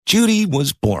Judy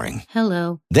was boring.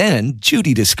 Hello. Then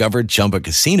Judy discovered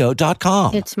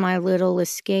ChumbaCasino.com. It's my little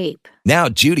escape. Now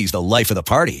Judy's the life of the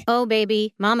party. Oh,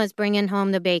 baby, mama's bringing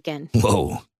home the bacon.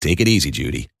 Whoa, take it easy,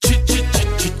 Judy.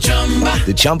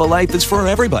 The Chumba life is for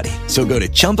everybody. So go to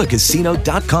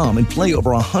ChumbaCasino.com and play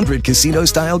over 100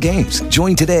 casino-style games.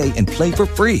 Join today and play for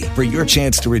free for your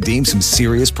chance to redeem some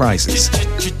serious prizes.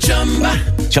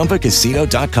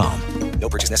 ChumbaCasino.com. No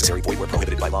purchase necessary. Void where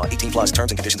prohibited by law. 18 plus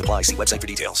terms and conditions apply. See website for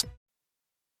details.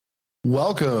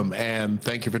 Welcome, and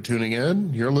thank you for tuning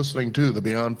in. You're listening to the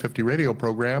Beyond 50 radio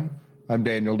program. I'm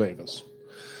Daniel Davis.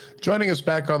 Joining us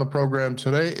back on the program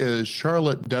today is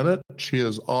Charlotte Dennett. She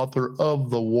is author of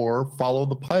The War, Follow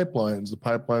the Pipelines, the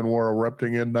pipeline war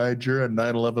erupting in Niger, and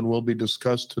 9/11 will be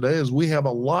discussed today as we have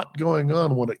a lot going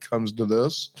on when it comes to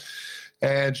this.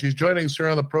 And she's joining us here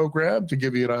on the program to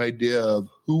give you an idea of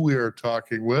who we are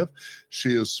talking with. She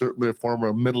is certainly a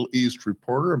former Middle East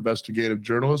reporter, investigative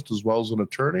journalist, as well as an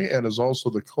attorney, and is also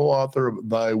the co-author of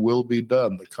Thy Will Be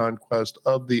Done, The Conquest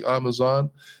of the Amazon,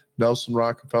 Nelson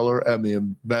Rockefeller, and the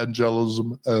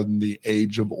Evangelism in the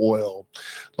Age of Oil.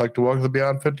 I'd like to welcome to the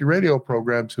Beyond 50 radio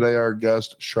program today our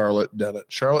guest, Charlotte Dennett.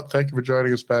 Charlotte, thank you for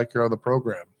joining us back here on the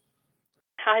program.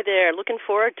 Hi there. Looking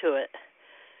forward to it.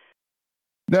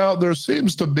 Now, there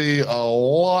seems to be a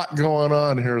lot going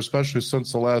on here, especially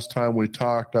since the last time we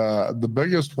talked. The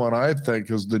biggest one, I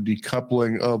think, is the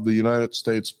decoupling of the United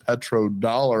States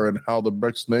petrodollar and how the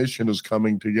BRICS nation is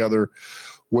coming together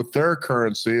with their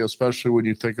currency, especially when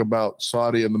you think about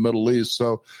Saudi and the Middle East.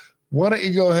 So why don't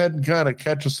you go ahead and kind of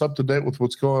catch us up to date with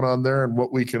what's going on there and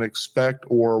what we can expect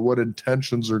or what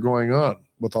intentions are going on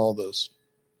with all this?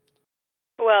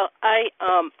 Well,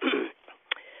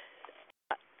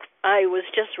 I was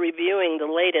just reviewing the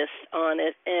latest on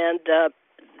it, and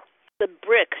the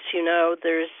BRICS,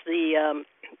 there's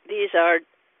these are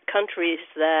countries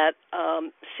that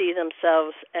see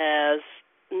themselves as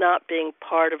not being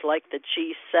part of like the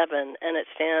G7, and it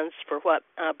stands for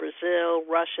Brazil,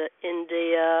 Russia,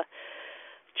 India,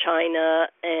 China,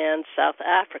 and South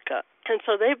Africa. And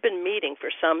so they've been meeting for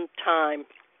some time,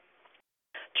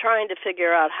 trying to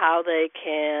figure out how they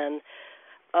can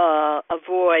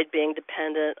avoid being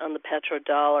dependent on the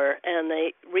petrodollar. And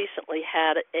they recently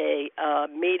had a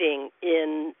meeting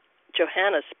in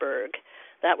Johannesburg.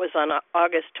 That was on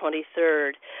August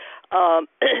 23rd.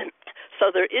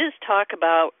 So there is talk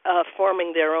about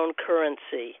forming their own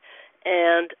currency.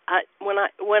 And when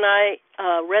I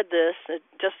read this,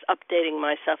 just updating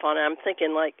myself on it, I'm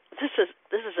thinking like this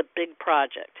is a big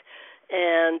project.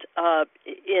 And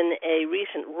in a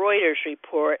recent Reuters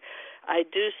report, I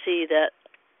do see that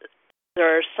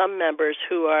there are some members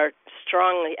who are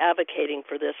strongly advocating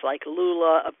for this, like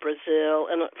Lula of Brazil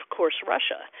and, of course,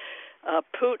 Russia.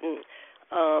 Putin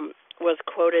was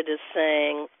quoted as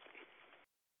saying,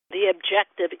 "The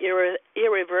objective,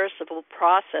 irreversible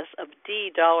process of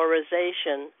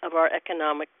de-dollarization of our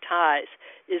economic ties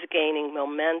is gaining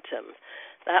momentum."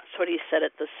 That's what he said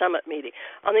at the summit meeting.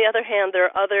 On the other hand, there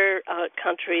are other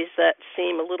countries that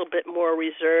seem a little bit more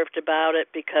reserved about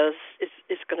it because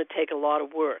it's going to take a lot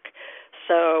of work.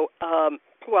 So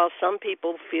while some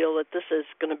people feel that this is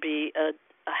going to be a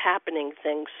happening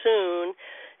thing soon,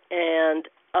 and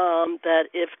that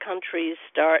if countries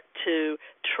start to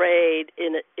trade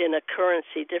in a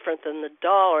currency different than the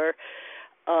dollar,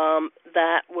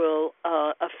 that will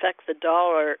affect the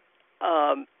dollar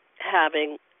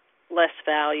having less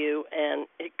value, and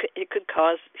it could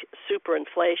cause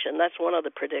superinflation. That's one of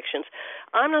the predictions.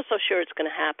 I'm not so sure it's going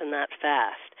to happen that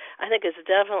fast. I think it's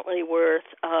definitely worth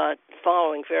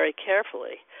following very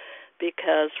carefully,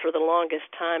 because for the longest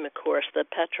time, of course, the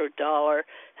petrodollar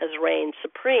has reigned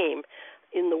supreme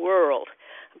in the world.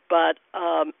 But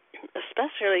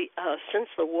especially since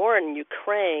the war in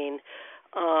Ukraine,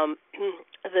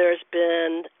 there's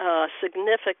been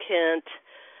significant,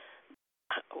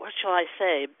 what shall I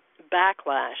say,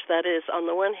 backlash. That is, on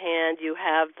the one hand, you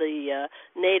have the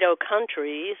NATO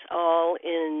countries all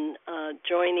in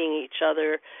joining each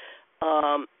other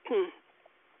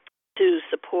to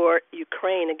support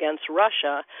Ukraine against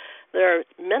Russia. There are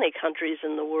many countries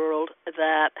in the world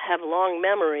that have long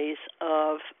memories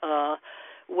of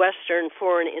Western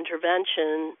foreign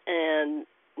intervention and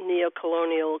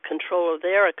neo-colonial control of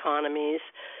their economies,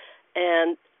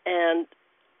 and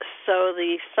so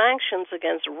the sanctions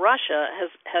against Russia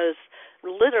has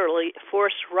literally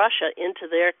forced Russia into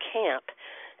their camp.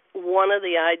 One of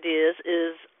the ideas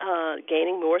is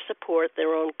gaining more support,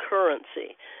 their own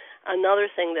currency. Another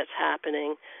thing that's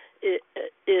happening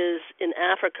is in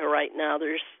Africa right now.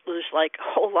 There's like a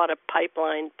whole lot of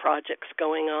pipeline projects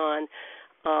going on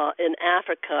in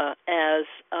Africa as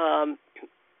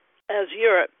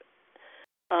Europe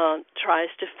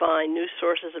tries to find new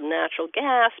sources of natural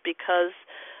gas because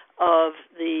of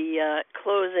the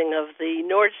closing of the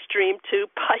Nord Stream 2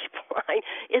 pipeline.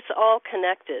 It's all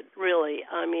connected, really.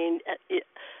 I mean,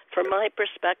 from my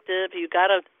perspective, you got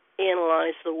to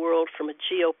analyze the world from a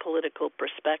geopolitical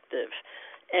perspective.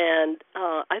 And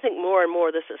I think more and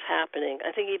more this is happening.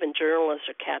 I think even journalists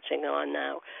are catching on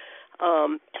now.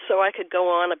 So I could go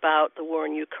on about the war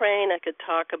in Ukraine. I could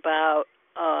talk about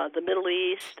the Middle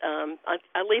East.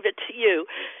 I leave it to you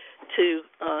to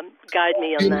guide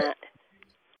me on that.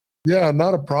 Yeah,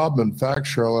 not a problem. In fact,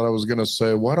 Charlotte, I was going to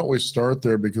say, why don't we start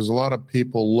there? Because a lot of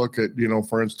people look at,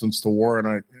 for instance, the war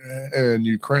in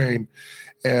Ukraine.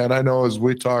 And I know as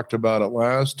we talked about it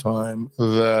last time,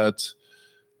 that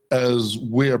as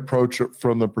we approach it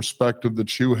from the perspective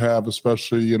that you have,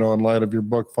 especially, in light of your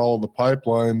book, Follow the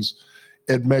Pipelines,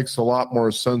 it makes a lot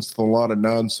more sense than a lot of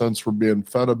nonsense we're being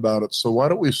fed about it. So why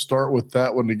don't we start with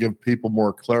that one to give people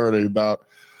more clarity about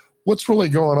what's really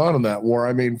going on in that war?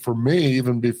 I mean, for me,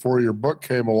 even before your book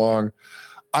came along,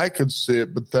 I could see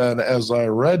it. But then as I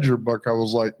read your book, I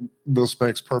was like, this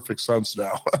makes perfect sense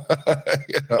now.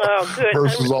 Oh, good.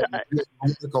 Versus all the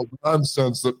political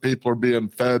nonsense that people are being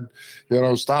fed.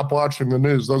 Stop watching the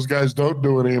news. Those guys don't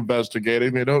do any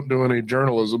investigating. They don't do any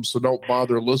journalism, so don't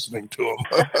bother listening to them.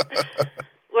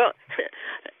 Well,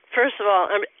 first of all,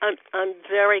 I'm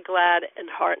very glad and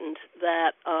heartened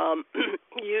that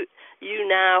you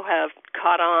now have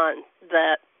caught on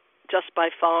that just by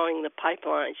following the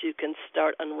pipelines, you can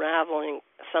start unraveling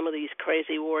some of these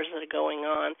crazy wars that are going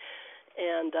on.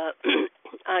 And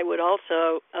I would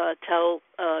also tell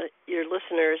your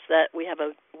listeners that we have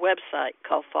a website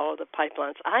called Follow the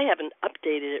Pipelines. I haven't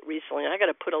updated it recently. I got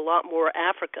to put a lot more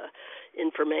Africa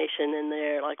information in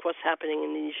there, like what's happening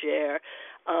in Niger.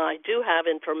 I do have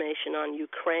information on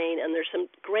Ukraine, and there's some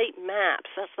great maps.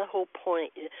 That's the whole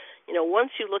point.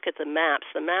 Once you look at the maps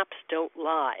don't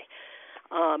lie.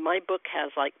 My book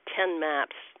has like 10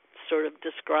 maps sort of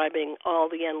describing all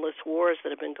the endless wars that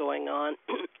have been going on,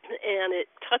 and it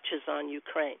touches on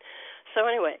Ukraine. So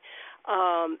anyway,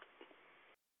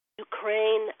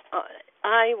 Ukraine,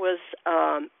 I was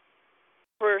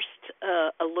first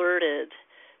alerted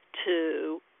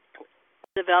to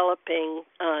developing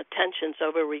tensions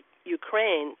over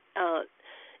Ukraine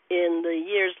in the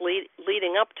years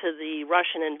leading up to the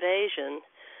Russian invasion,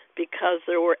 because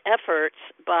there were efforts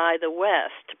by the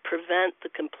West to prevent the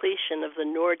completion of the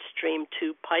Nord Stream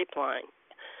 2 pipeline.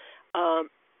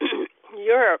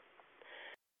 Europe,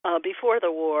 before the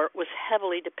war, was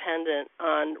heavily dependent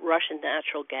on Russian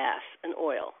natural gas and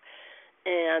oil.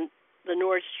 And the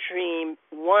Nord Stream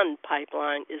 1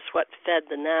 pipeline is what fed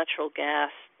the natural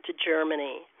gas to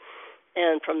Germany.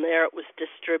 And from there it was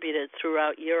distributed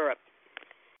throughout Europe.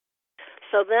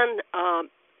 So then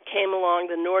came along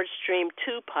the Nord Stream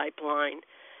 2 pipeline,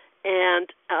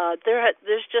 and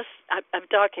there's just I've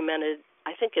documented,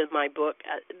 I think in my book,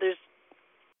 there's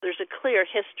a clear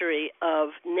history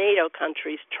of NATO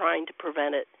countries trying to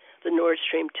prevent the Nord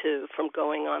Stream 2 from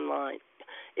going online.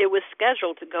 It was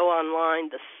scheduled to go online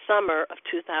the summer of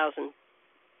 2022.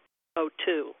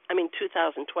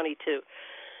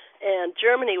 And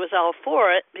Germany was all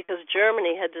for it because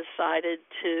Germany had decided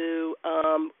to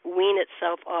wean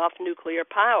itself off nuclear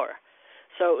power.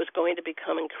 So it was going to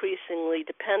become increasingly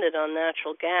dependent on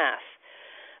natural gas.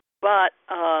 But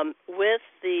with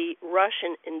the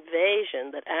Russian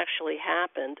invasion that actually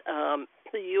happened,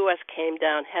 the U.S. came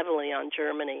down heavily on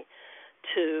Germany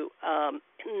to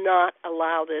not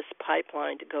allow this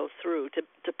pipeline to go through, to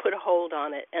put a hold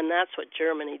on it. And that's what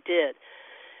Germany did.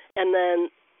 And then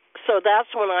so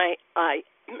that's when I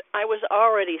was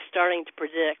already starting to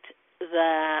predict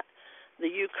that the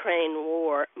Ukraine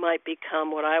war might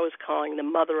become what I was calling the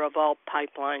mother of all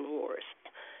pipeline wars.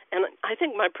 And I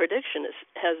think my prediction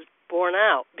has borne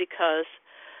out because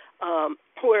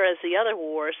whereas the other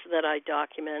wars that I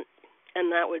document,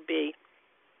 and that would be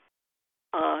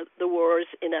the wars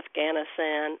in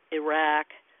Afghanistan, Iraq,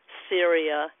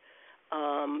 Syria,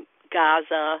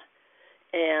 Gaza,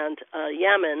 and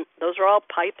Yemen, those are all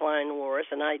pipeline wars,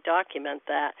 and I document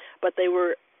that, but they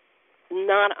were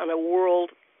not on a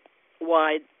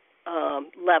worldwide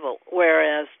level,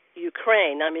 whereas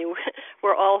Ukraine, I mean,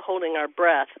 we're all holding our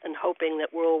breath and hoping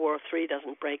that World War III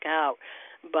doesn't break out,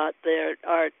 but there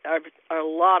are a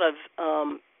lot of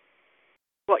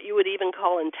what you would even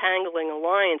call entangling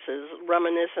alliances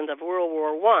reminiscent of World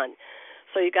War I.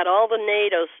 So you got all the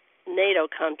NATO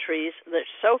countries that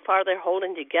so far they're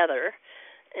holding together,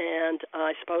 and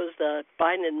I suppose the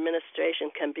Biden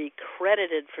administration can be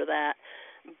credited for that.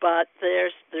 But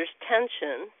there's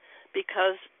tension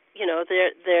because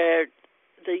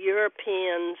the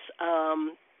Europeans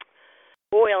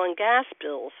gas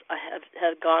bills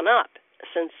have gone up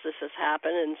since this has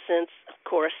happened, and since, of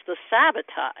course, the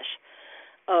sabotage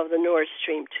of the Nord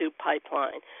Stream 2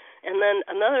 pipeline. And then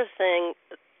another thing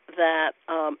that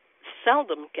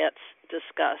seldom gets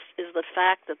discussed is the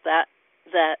fact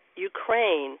that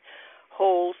Ukraine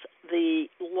holds the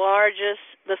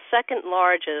second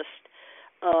largest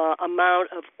amount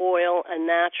of oil and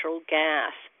natural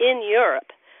gas in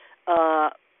Europe.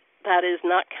 That is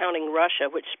not counting Russia,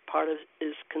 which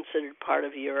is considered part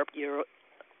of Europe.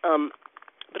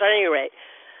 But at any rate,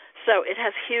 so it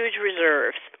has huge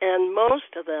reserves, and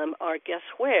most of them are, guess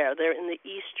where? They're in the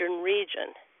eastern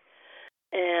region.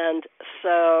 And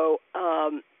so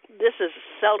this is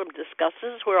seldom discussed.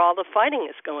 This is where all the fighting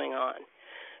is going on.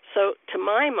 So to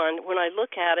my mind, when I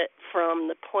look at it from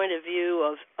the point of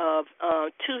view of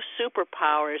two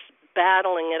superpowers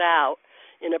battling it out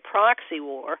in a proxy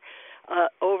war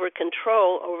over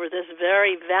control over this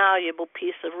very valuable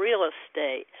piece of real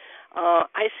estate,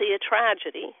 I see a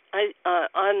tragedy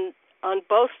on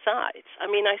both sides. I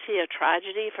mean, I see a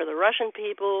tragedy for the Russian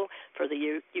people, for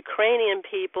the Ukrainian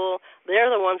people. They're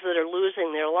the ones that are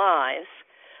losing their lives,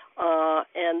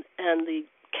 and the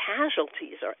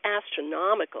casualties are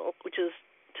astronomical, which is,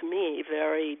 to me,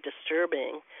 very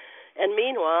disturbing. And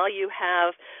meanwhile, you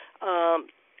have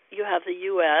the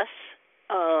U.S.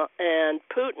 And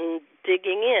Putin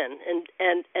digging in,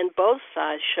 and both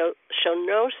sides show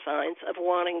no signs of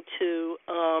wanting to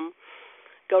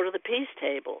go to the peace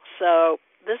table. So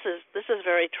this is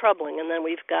very troubling. And then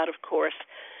we've got, of course,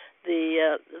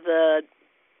 the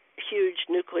huge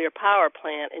nuclear power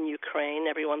plant in Ukraine.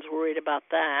 Everyone's worried about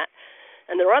that.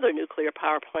 And there are other nuclear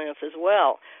power plants as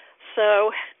well.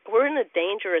 So we're in a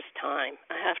dangerous time,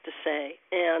 I have to say.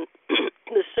 And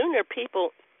the sooner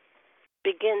people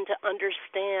begin to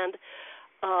understand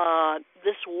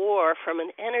this war from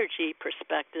an energy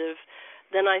perspective,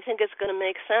 then I think it's going to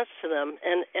make sense to them.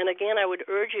 And again, I would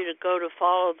urge you to go to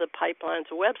follow the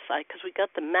pipeline's website, because we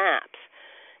got the maps,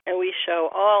 and we show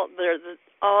all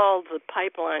the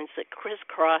pipelines that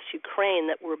crisscross Ukraine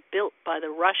that were built by the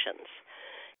Russians.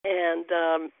 And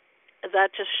that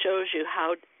just shows you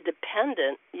how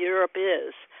dependent Europe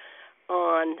is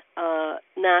on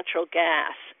natural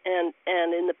gas, and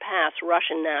in the past,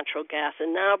 Russian natural gas.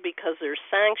 And now, because there's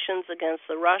sanctions against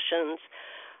the Russians,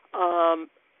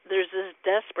 there's this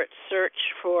desperate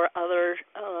search for other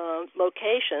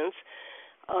locations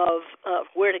of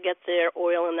where to get their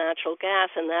oil and natural gas,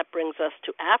 and that brings us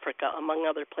to Africa, among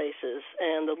other places.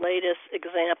 And the latest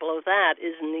example of that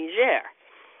is Niger,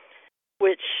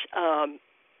 which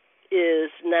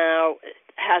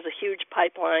has a huge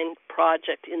pipeline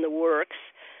project in the works,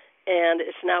 and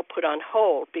it's now put on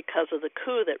hold because of the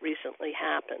coup that recently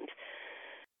happened.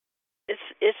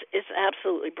 It's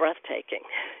absolutely breathtaking.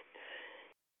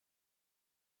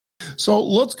 So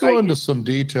let's go into some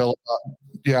detail.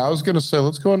 I was going to say,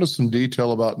 let's go into some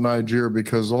detail about Niger,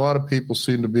 because a lot of people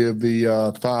seem to be of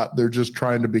the thought they're just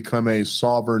trying to become a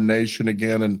sovereign nation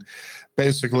again and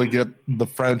basically get the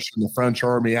French and the French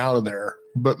army out of there.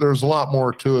 But there's a lot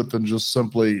more to it than just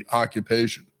simply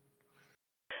occupation.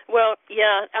 Well,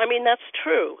 yeah, I mean, that's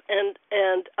true. And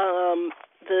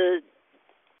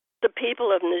the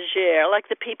people of Niger, like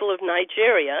the people of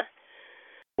Nigeria,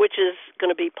 which is going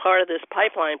to be part of this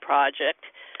pipeline project,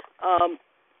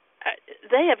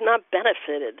 they have not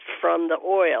benefited from the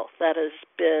oil that has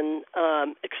been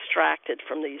extracted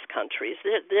from these countries.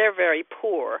 They're very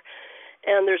poor.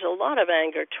 And there's a lot of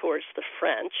anger towards the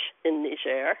French in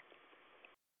Niger,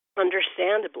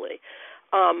 understandably.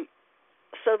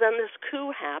 So then this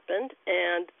coup happened,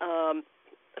 and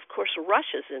of course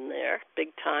Russia's in there big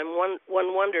time. One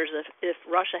wonders if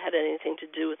Russia had anything to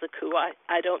do with the coup.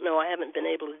 I don't know. I haven't been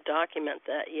able to document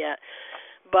that yet.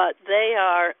 But they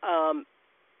are,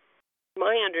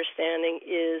 my understanding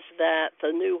is that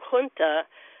the new junta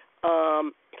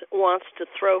wants to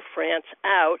throw France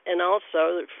out, and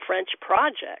also French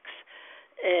projects.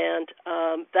 And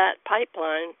that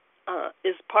pipeline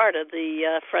is part of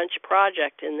the French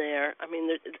project in there. I mean,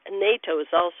 NATO is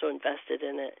also invested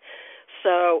in it.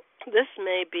 So this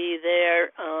may be their,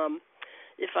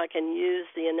 if I can use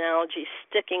the analogy,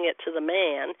 sticking it to the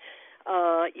man.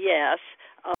 Yes,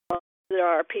 there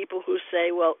are people who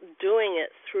say, well, doing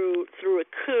it through a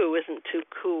coup isn't too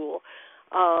cool.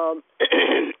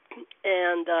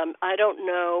 And I don't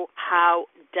know how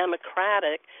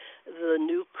democratic the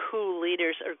new coup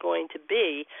leaders are going to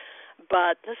be,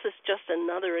 but this is just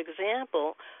another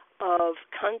example of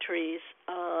countries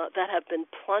that have been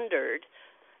plundered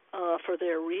for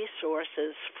their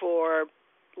resources for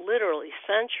literally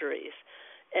centuries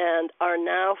and are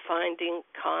now finding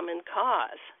common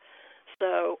cause.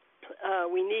 So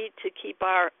we need to keep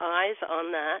our eyes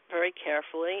on that very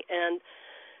carefully. And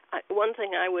one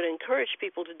thing I would encourage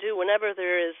people to do whenever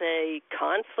there is a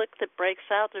conflict that breaks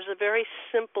out, there's a very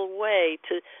simple way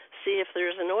to see if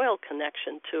there's an oil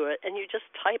connection to it. And you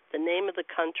just type the name of the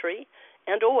country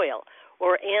and oil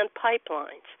and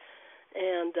pipelines.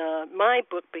 And my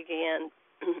book began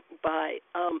by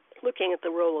looking at the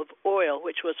role of oil,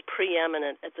 which was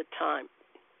preeminent at the time.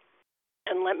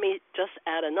 And let me just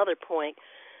add another point,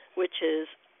 which is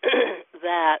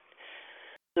that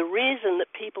the reason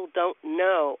that people don't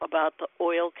know about the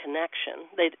oil connection,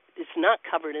 it's not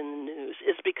covered in the news,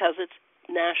 is because it's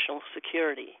national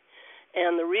security.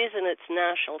 And the reason it's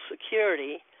national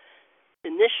security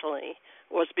initially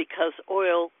was because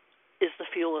oil is the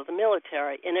fuel of the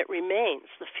military, and it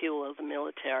remains the fuel of the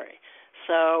military.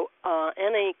 So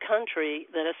any country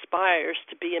that aspires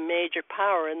to be a major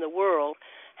power in the world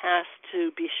has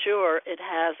to be sure it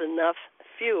has enough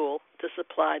fuel to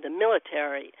supply the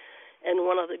military. And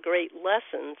one of the great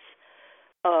lessons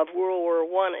of World War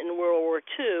I and World War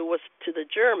II was to the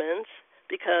Germans,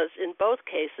 because in both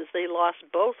cases they lost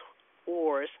both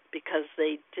wars because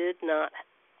they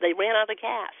ran out of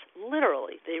gas.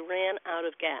 Literally, they ran out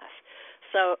of gas.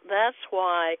 So that's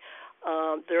why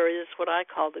there is what I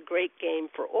call the great game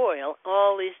for oil,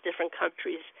 all these different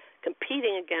countries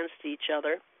competing against each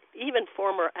other, even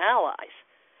former allies.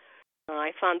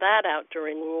 I found that out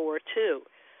during World War II.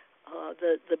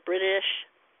 The British,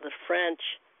 the French,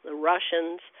 the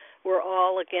Russians were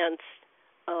all against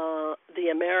the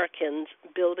Americans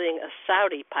building a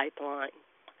Saudi pipeline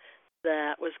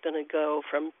that was going to go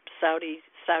from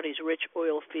Saudi's rich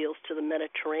oil fields to the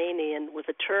Mediterranean with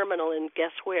a terminal in,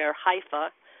 guess where, Haifa,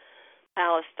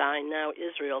 Palestine, now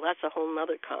Israel. That's a whole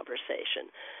other conversation.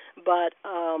 But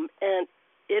and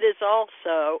it is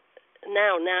also,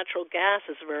 now natural gas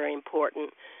is very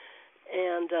important.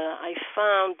 And I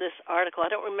found this article. I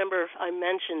don't remember if I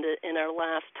mentioned it in our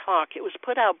last talk. It was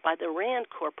put out by the Rand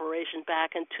Corporation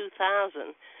back in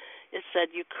 2000. It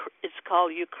said it's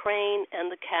called Ukraine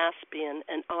and the Caspian,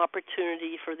 an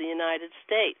opportunity for the United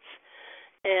States.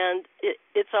 And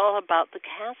it's all about the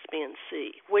Caspian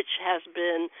Sea, which has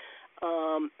been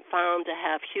found to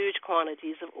have huge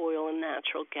quantities of oil and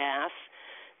natural gas.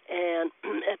 And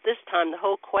at this time, the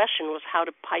whole question was how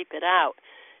to pipe it out.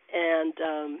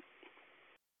 And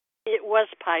it was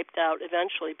piped out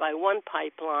eventually by one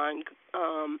pipeline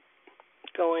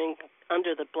going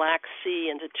under the Black Sea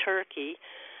into Turkey.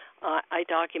 I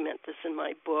document this in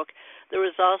my book. There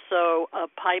was also a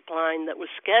pipeline that was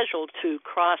scheduled to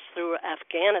cross through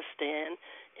Afghanistan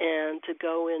and to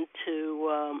go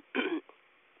into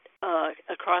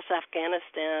across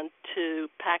Afghanistan to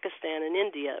Pakistan and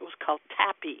India. It was called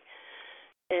TAPI.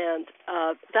 And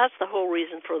that's the whole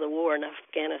reason for the war in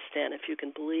Afghanistan, if you can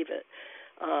believe it.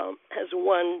 As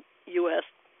one U.S.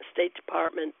 State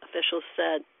Department official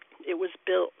said, it was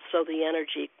built so the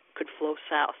energy could flow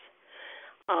south.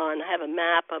 And I have a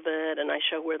map of it, and I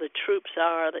show where the troops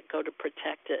are that go to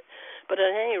protect it. But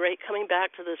at any rate, coming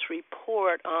back to this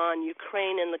report on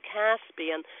Ukraine and the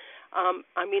Caspian,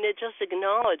 it just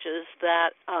acknowledges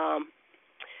that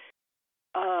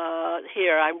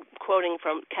here I'm quoting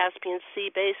from Caspian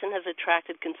Sea Basin has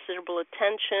attracted considerable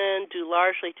attention due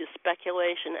largely to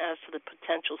speculation as to the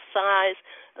potential size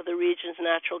of the region's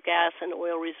natural gas and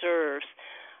oil reserves.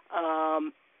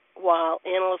 While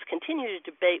analysts continue to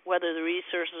debate whether the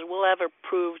resources will ever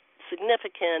prove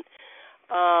significant,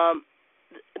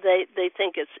 they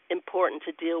think it's important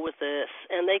to deal with this,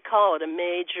 and they call it a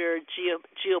major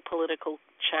geopolitical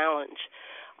challenge.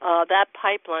 That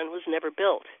pipeline was never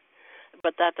built,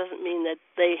 but that doesn't mean that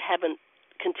they haven't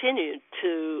continued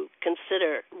to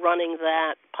consider running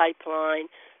that pipeline,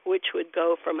 which would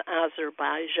go from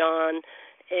Azerbaijan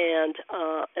and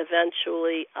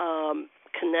eventually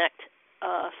connect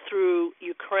through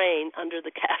Ukraine under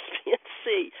the Caspian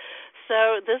Sea.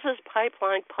 So this is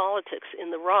pipeline politics in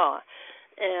the raw.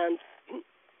 And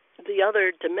the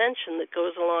other dimension that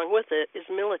goes along with it is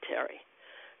military.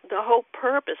 The whole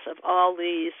purpose of all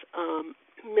these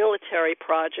military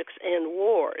projects and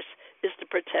wars is to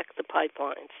protect the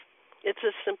pipelines. It's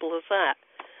as simple as that.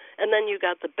 And then you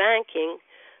got the banking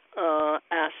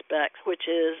aspect, which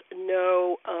is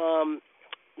no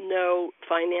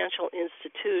financial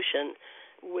institution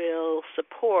will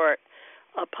support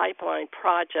a pipeline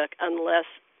project unless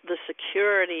the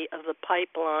security of the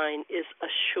pipeline is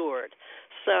assured.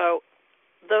 So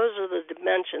those are the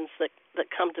dimensions that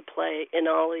come to play in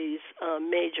all these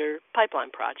major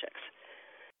pipeline projects.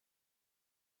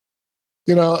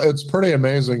 It's pretty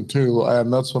amazing too,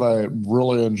 and that's what I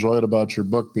really enjoyed about your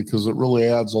book because it really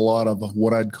adds a lot of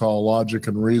what I'd call logic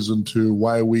and reason to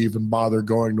why we even bother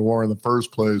going to war in the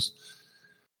first place.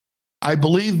 I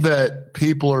believe that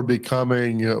people are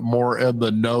becoming more in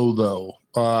the know, though,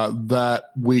 that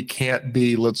we can't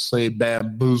be, let's say,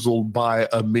 bamboozled by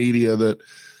a media that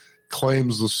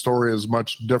claims the story is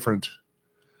much different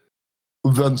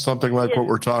than something like Yeah. what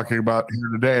we're talking about here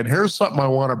today. And here's something I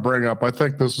want to bring up. I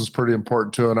think this is pretty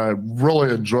important too. And I really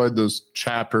enjoyed this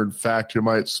chapter. In fact, you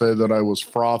might say that I was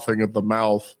frothing at the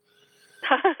mouth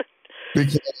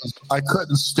because I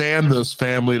couldn't stand this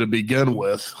family to begin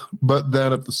with. But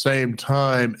then at the same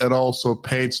time, it also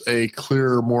paints a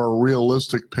clearer, more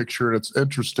realistic picture. And it's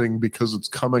interesting because it's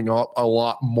coming up a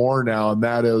lot more now, and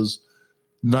that is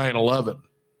 9/11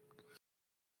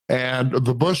 and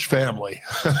the Bush family.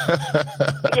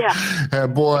 Yeah.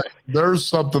 And boy, there's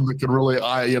something that can really,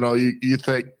 you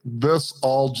think this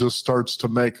all just starts to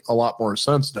make a lot more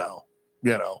sense now.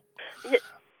 You know, Yeah.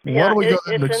 why don't we go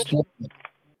ahead It's and explore it?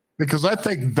 Because I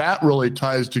think that really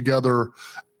ties together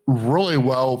really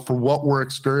well for what we're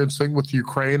experiencing with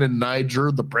Ukraine and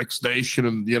Niger, the BRICS nation,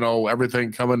 and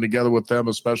everything coming together with them,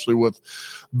 especially with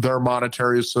their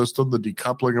monetary system, the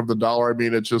decoupling of the dollar. I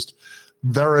mean, it's just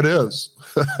there it is.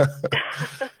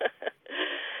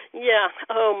 Yeah.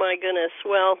 Oh my goodness.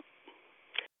 Well,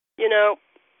 you know,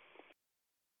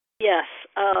 yes,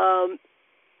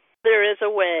 there is a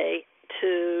way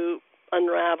to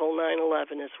unravel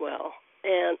 9/11 as well.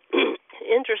 And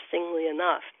interestingly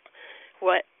enough,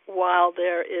 while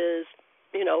there is,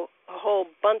 a whole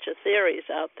bunch of theories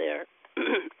out there,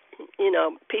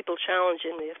 people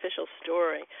challenging the official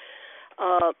story,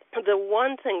 the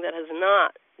one thing that has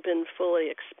not been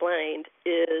fully explained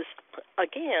is,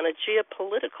 again, a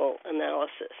geopolitical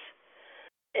analysis.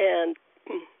 And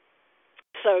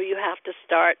so you have to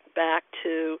start back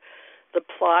to the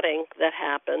plotting that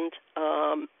happened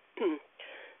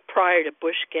prior to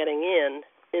Bush getting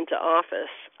into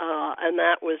office, and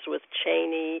that was with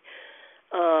Cheney,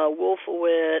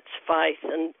 Wolfowitz, Feith,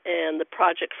 and the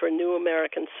Project for a New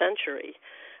American Century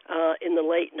in the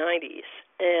late 90s.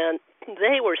 And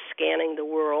they were scanning the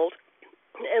world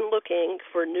and looking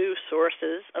for new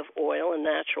sources of oil and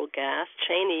natural gas.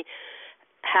 Cheney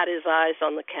had his eyes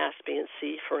on the Caspian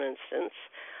Sea, for instance,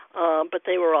 but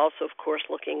they were also, of course,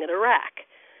 looking at Iraq.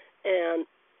 And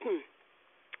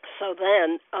so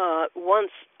then,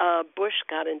 once Bush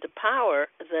got into power,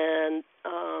 then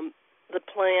the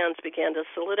plans began to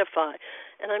solidify.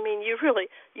 And I mean, you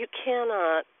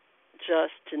cannot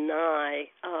just deny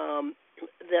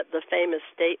that the famous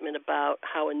statement about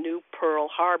how a new Pearl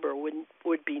Harbor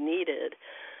would be needed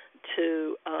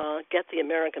to get the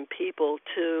American people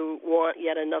to want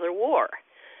yet another war.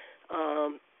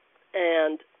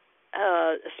 And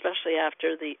especially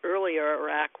after the earlier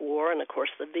Iraq War and, of course,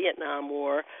 the Vietnam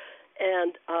War.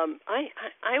 And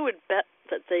I would bet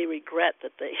that they regret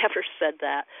that they ever said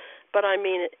that. But, I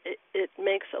mean, it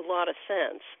makes a lot of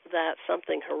sense that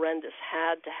something horrendous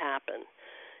had to happen.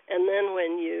 And then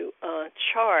when you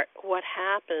chart what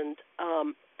happened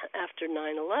after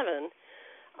 9/11,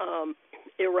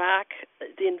 Iraq,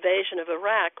 the invasion of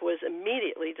Iraq was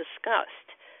immediately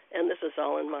discussed, and this is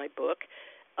all in my book,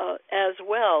 as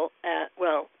well.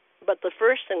 But the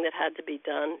first thing that had to be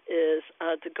done is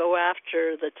to go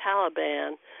after the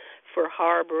Taliban for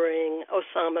harboring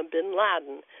Osama bin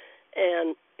Laden.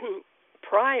 And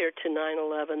prior to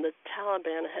 9/11, the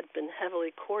Taliban had been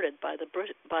heavily courted by the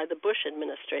Bush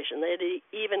administration. They had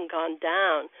even gone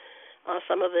down.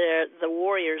 Some of the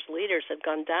warriors' leaders had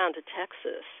gone down to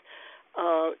Texas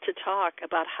to talk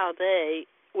about how they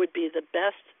would be the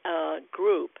best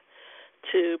group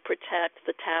to protect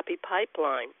the Tappy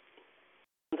pipeline.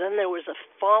 Then there was a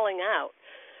falling out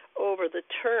over the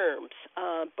terms,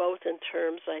 both in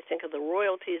terms, I think, of the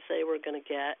royalties they were going to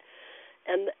get,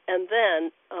 and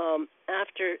then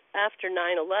after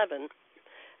 9/11,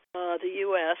 the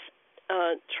U.S.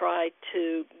 Tried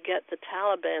to get the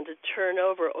Taliban to turn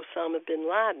over Osama bin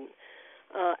Laden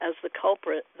as the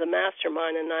culprit, the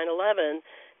mastermind in 9/11,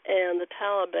 and the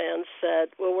Taliban said,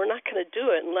 well, we're not going to do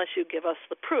it unless you give us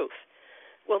the proof.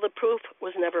 Well, the proof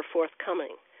was never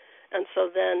forthcoming. And so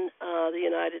then the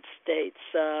United States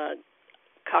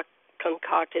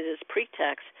concocted as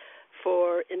pretext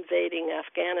for invading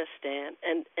Afghanistan,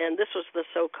 and this was the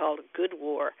so-called good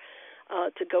war,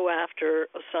 to go after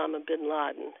Osama bin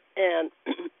Laden. And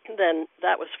then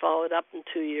that was followed up in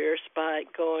 2 years by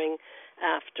going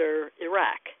after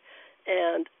Iraq.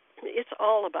 And it's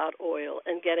all about oil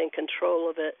and getting control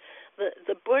of it.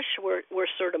 The Bush were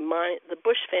sort of the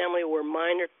Bush family were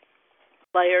minor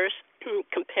players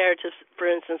compared to, for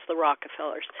instance, the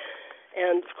Rockefellers.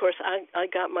 And, of course, I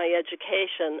got my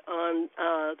education on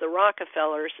the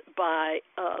Rockefellers by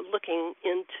looking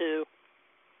into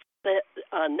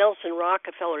Nelson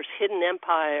Rockefeller's hidden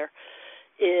empire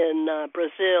in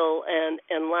Brazil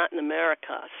and Latin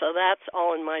America. So that's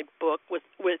all in my book with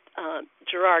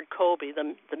Gerard Colby,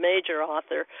 the major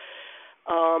author.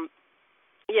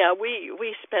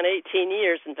 We spent 18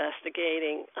 years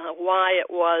investigating why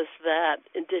it was that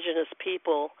indigenous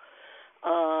people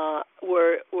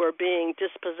were being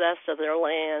dispossessed of their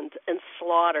land and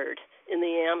slaughtered in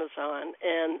the Amazon.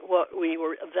 And what we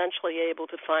were eventually able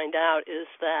to find out is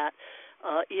that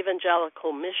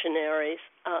evangelical missionaries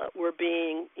were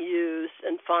being used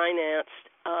and financed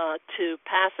to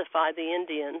pacify the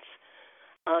Indians,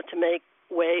 to make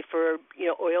way for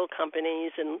oil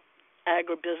companies and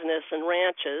agribusiness and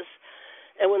ranches.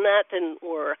 And when that didn't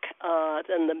work,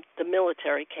 then the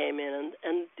military came in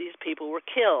and these people were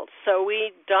killed. So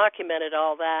we documented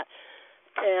all that.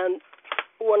 And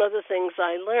one of the things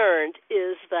I learned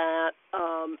is that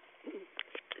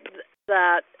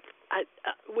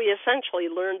we essentially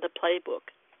learned the playbook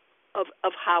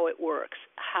of how it works,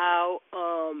 how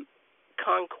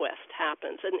conquest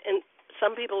happens. And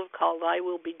some people have called I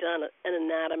Will Be Done an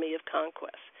anatomy of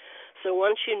conquest. So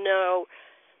once you know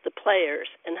the players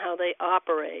and how they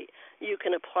operate, you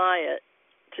can apply it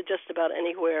to just about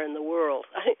anywhere in the world.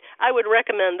 I would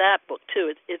recommend that book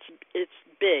too. It's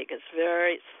big. It's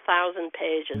 1,000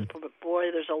 pages, but boy,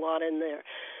 there's a lot in there.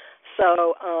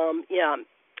 So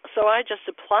So I just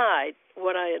applied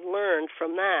what I had learned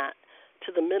from that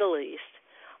to the Middle East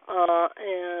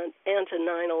and to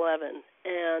 9/11,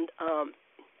 and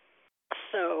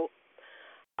so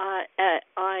I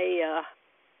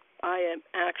am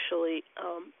actually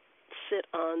sit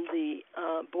on the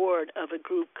board of a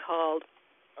group called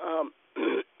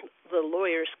the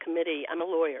Lawyers Committee. I'm a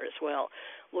lawyer as well.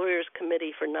 Lawyers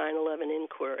Committee for 9/11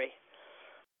 Inquiry.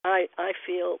 I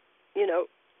feel,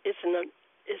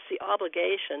 it's the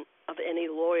obligation of any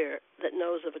lawyer that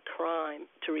knows of a crime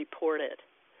to report it,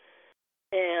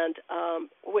 and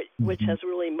which has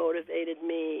really motivated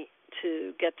me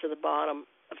to get to the bottom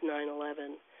of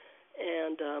 9/11.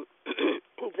 And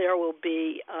there will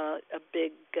be a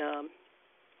big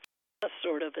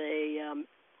sort of a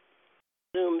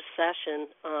Zoom session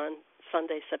on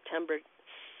Sunday, September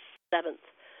 7th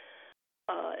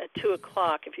at 2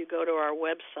 o'clock. If you go to our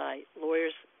website,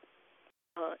 Lawyers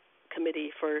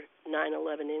Committee for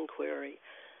 9/11 Inquiry,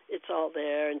 it's all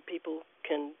there, and people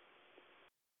can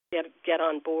get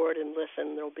on board and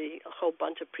listen. There'll be a whole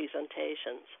bunch of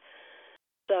presentations.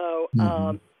 So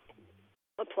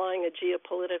applying a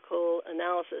geopolitical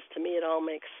analysis, to me, it all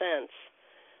makes sense.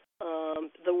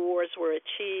 The wars were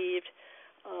achieved.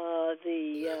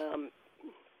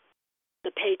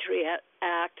 The Patriot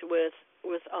Act with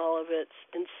all of its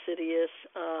insidious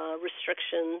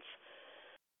restrictions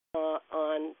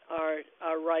on our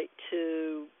right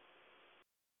to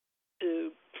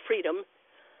freedom,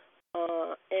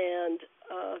 and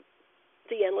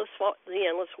the endless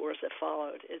wars that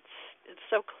followed. It's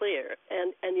so clear,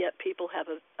 and yet people have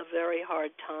a very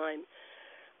hard time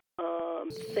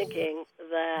thinking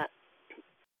that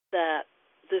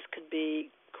this could be,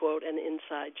 quote, an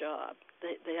inside job.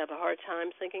 They have a hard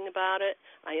time thinking about it.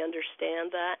 I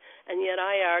understand that, and yet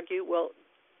I argue, well,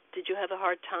 did you have a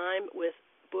hard time with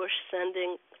Bush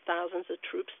sending thousands of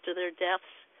troops to their deaths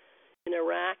in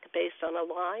Iraq based on a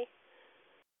lie?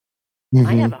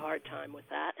 I have a hard time with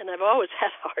that, and I've always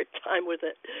had a hard time with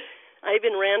it. I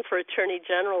even ran for Attorney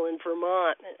General in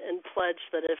Vermont and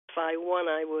pledged that if I won,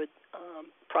 I would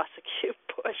prosecute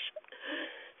Bush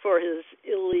for his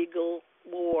illegal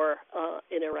war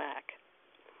in Iraq.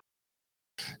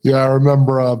 Yeah, I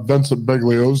remember Vincent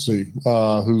Bugliosi,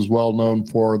 who's well known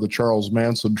for the Charles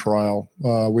Manson trial.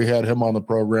 We had him on the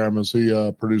program as he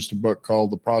produced a book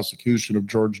called The Prosecution of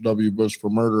George W. Bush for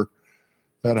Murder,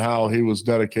 and how he was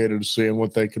dedicated to seeing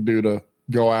what they could do to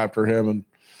go after him and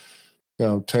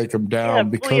take him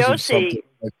down because of something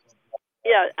like that.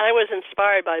 Yeah, I was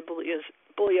inspired by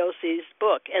Bugliosi's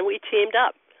book, and we teamed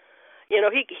up.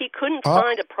 He couldn't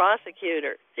find a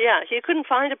prosecutor. Yeah, he couldn't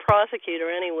find a prosecutor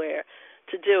anywhere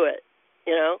to do it,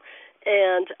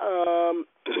 and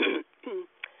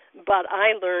but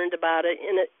I learned about it,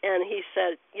 and he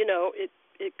said,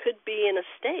 it could be in a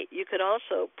state. You could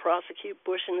also prosecute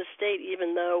Bush in the state,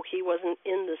 even though he wasn't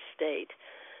in the state.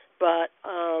 But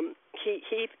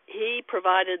he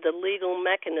provided the legal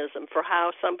mechanism for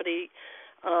how somebody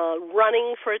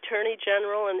running for Attorney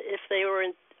General, and if they were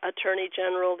Attorney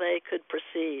General, they could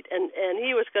proceed. And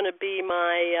he was going to be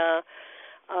my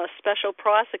special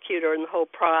prosecutor in the whole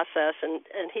process, and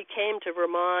he came to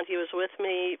Vermont. He was with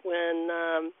me when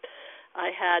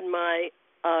I had my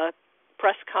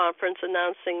press conference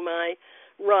announcing my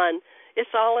run.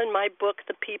 It's all in my book,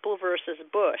 The People versus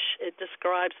Bush. It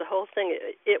describes the whole thing.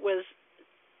 It was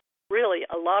really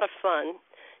a lot of fun.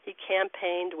 He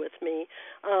campaigned with me.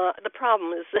 The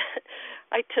problem is that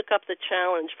I took up the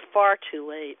challenge far too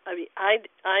late. I mean,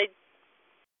 I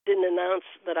didn't announce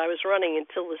that I was running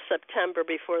until the September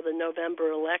before the November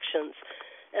elections,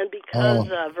 and because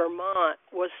Vermont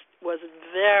was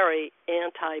very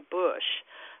anti-Bush,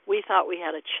 we thought we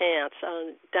had a chance.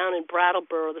 Down in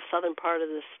Brattleboro, the southern part of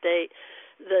the state,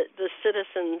 the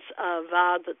citizens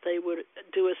vowed that they would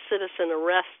do a citizen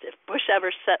arrest if Bush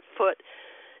ever set foot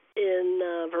in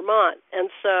Vermont.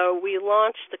 And so we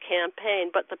launched the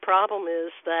campaign, but the problem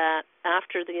is that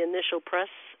after the initial press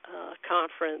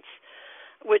conference,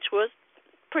 which was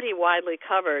pretty widely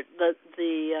covered,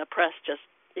 the press just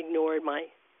ignored my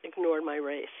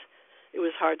race. It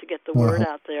was hard to get the word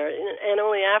out there. And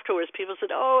only afterwards people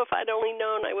said, oh, if I'd only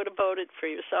known, I would have voted for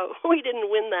you. So we didn't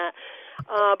win that.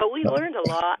 But we learned a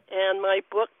lot, and my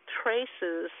book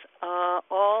traces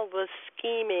all the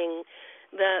scheming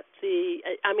that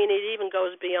it even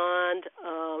goes beyond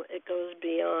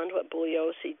what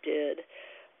Bugliosi did,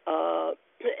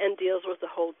 and deals with the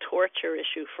whole torture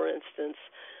issue, for instance,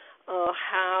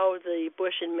 how the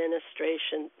Bush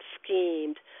administration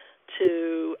schemed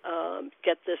to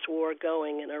get this war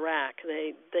going in Iraq.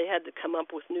 They had to come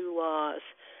up with new laws,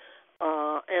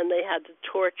 and they had to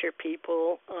torture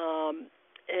people,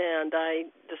 and I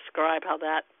describe how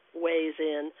that weighs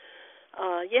in.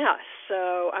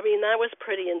 So that was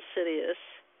pretty insidious.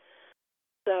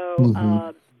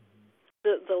 So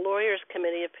the Lawyers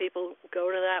Committee, if people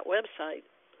go to that website,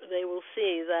 they will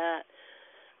see that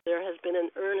there has been an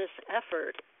earnest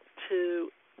effort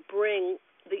to bring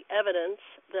the evidence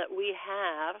that we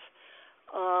have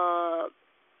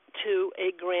to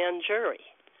a grand jury.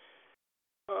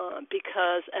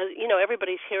 Because, as you know,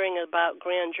 everybody's hearing about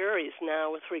grand juries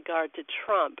now with regard to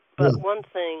Trump. But one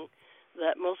thing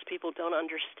that most people don't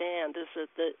understand is that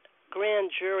the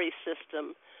grand jury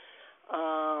system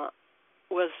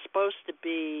was supposed to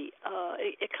be,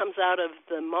 it comes out of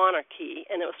the monarchy,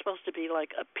 and it was supposed to be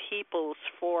like a people's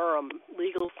forum,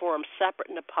 legal forum, separate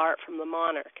and apart from the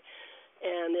monarch.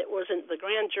 And it wasn't, the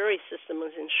grand jury system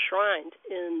was enshrined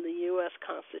in the U.S.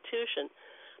 Constitution.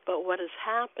 But what has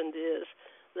happened is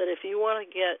that if you want to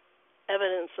get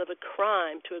evidence of a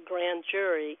crime to a grand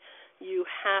jury, you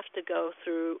have to go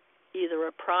through either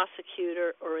a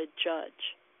prosecutor or a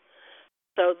judge.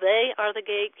 So they are the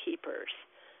gatekeepers.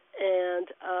 And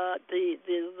the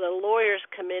Lawyers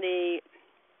Committee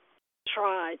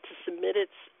tried to submit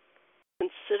its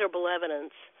considerable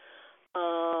evidence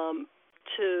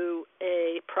to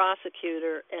a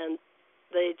prosecutor, and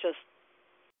they just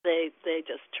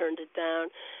turned it down.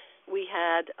 We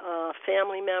had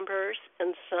family members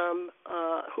and some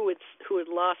who had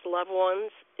lost loved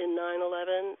ones in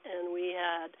 9/11, and we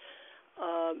had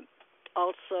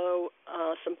also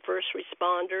some first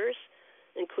responders,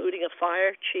 including a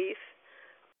fire chief,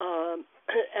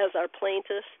 as our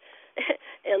plaintiffs,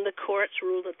 and the courts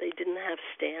ruled that they didn't have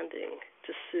standing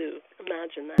to sue.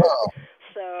 Imagine that. Wow.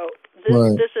 So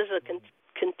this is a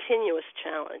continuous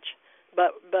challenge,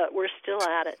 but we're still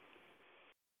at it.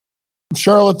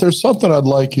 Charlotte, there's something I'd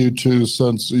like you to,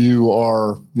 since you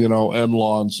are, in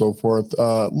law and so forth,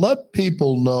 let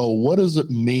people know, what does it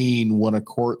mean when a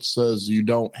court says you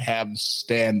don't have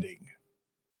standing?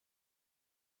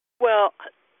 Well,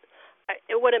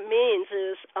 what it means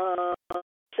is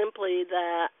simply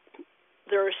that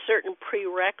there are certain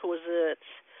prerequisites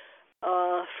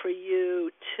for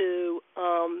you to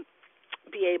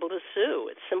be able to sue.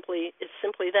 It's simply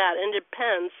that, and it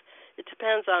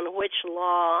depends on which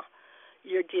law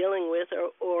you're dealing with,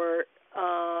 or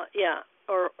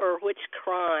which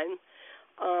crime.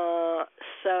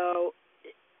 So,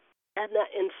 and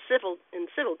that in civil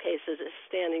cases, it's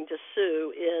standing to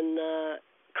sue. In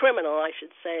criminal, I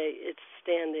should say, it's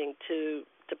standing to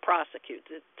prosecute,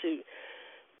 to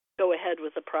go ahead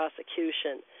with the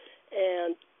prosecution.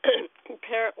 And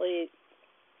apparently,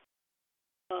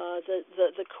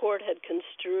 the court had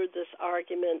construed this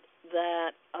argument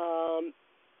that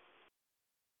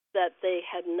that they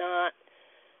had not,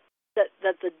 that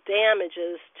the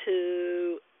damages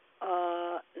to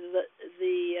the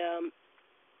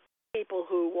people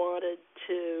who wanted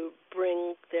to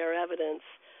bring their evidence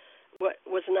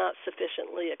was not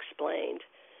sufficiently explained.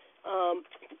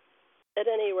 At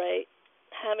any rate,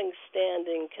 having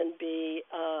standing can be,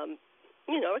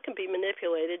 it can be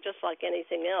manipulated just like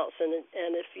anything else. And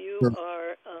if you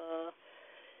are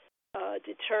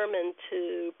determined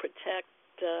to protect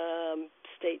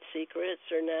state secrets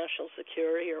or national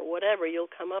security or whatever,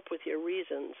 you'll come up with your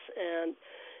reasons. And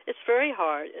it's very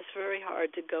hard. It's very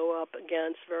hard to go up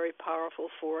against very powerful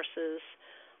forces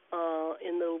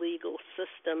in the legal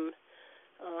system.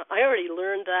 I already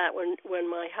learned that when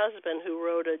my husband, who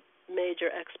wrote a major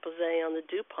expose on the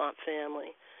DuPont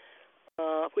family,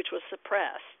 which was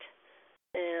suppressed,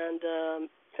 and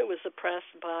it was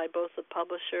suppressed by both the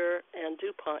publisher and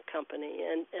DuPont company,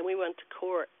 and we went to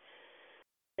court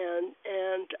and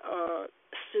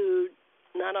sued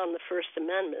not on the First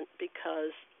Amendment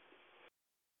because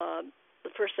the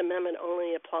First Amendment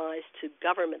only applies to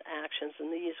government actions,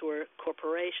 and these were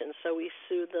corporations. So we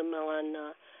sued them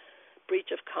on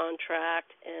breach of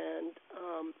contract and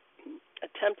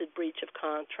attempted breach of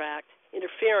contract,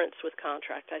 interference with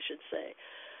contract, I should say.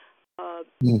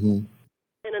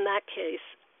 And in that case,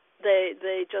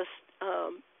 they just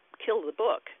killed the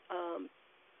book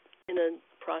in a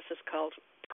process called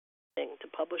to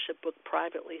publish a book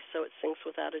privately so it sinks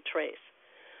without a trace.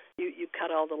 You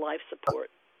cut all the life support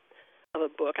of a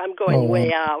book. I'm going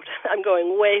way out. I'm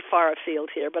going way far afield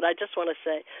here, but I just want to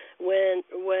say when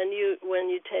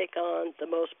you take on the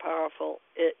most powerful,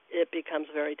 it becomes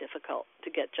very difficult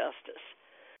to get justice.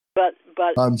 But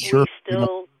I'm sure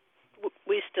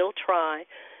we still try,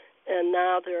 and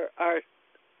now there are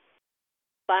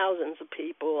thousands of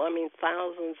people,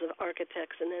 thousands of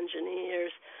architects and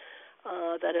engineers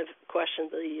that have questioned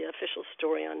the official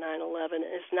story on 9/11.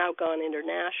 It's now gone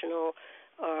international.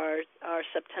 Our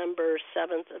September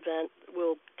 7th event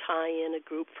will tie in a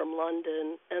group from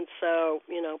London, and so,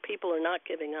 people are not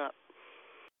giving up.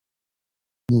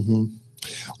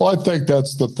 Well, I think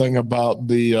that's the thing about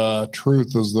the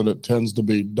truth is that it tends to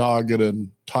be dogged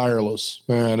and tireless,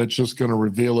 and it's just going to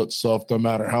reveal itself no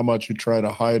matter how much you try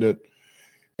to hide it.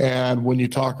 And when you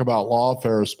talk about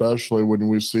lawfare, especially when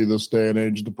we see this day and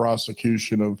age, the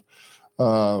prosecution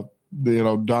of,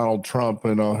 Donald Trump,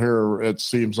 here it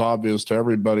seems obvious to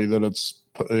everybody that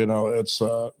it's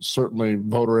certainly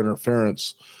voter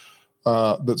interference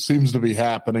that seems to be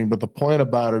happening. But the point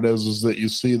about it is that you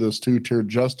see this two-tiered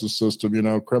justice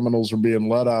system. Criminals are being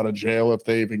let out of jail if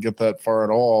they even get that far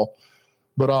at all.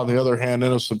 But on the other hand,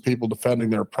 innocent people defending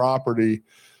their property,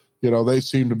 they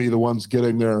seem to be the ones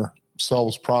getting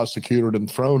themselves prosecuted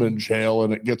and thrown in jail.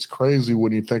 And it gets crazy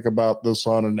when you think about this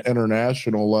on an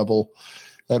international level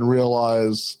and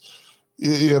realize,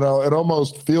 it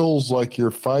almost feels like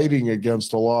you're fighting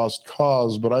against a lost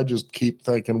cause. But I just keep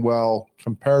thinking, well,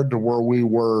 compared to where we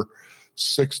were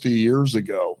 60 years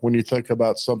ago, when you think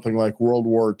about something like World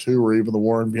War II or even the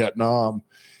war in Vietnam,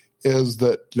 is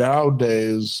that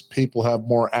nowadays people have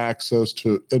more access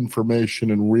to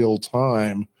information in real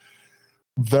time.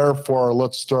 Therefore,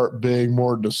 let's start being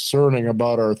more discerning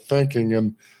about our thinking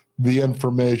and the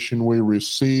information we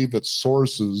receive at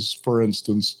sources, for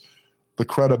instance, the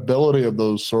credibility of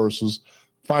those sources,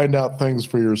 find out things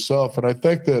for yourself. And I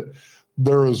think that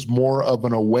there is more of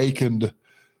an awakened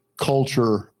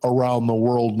culture around the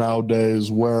world nowadays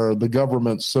where the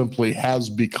government simply has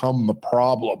become the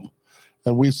problem,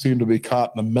 and we seem to be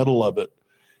caught in the middle of it.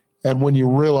 And when you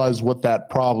realize what that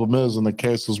problem is in the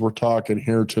cases we're talking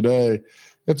here today,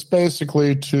 it's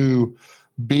basically to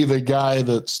be the guy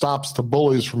that stops the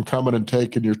bullies from coming and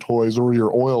taking your toys or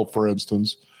your oil, for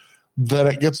instance. Then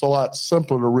it gets a lot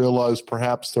simpler to realize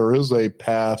perhaps there is a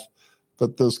path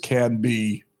that this can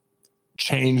be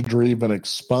changed or even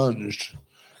expunged,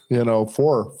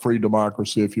 for free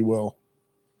democracy, if you will.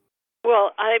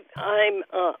 Well, I'm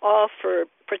all for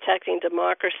protecting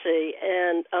democracy,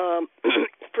 and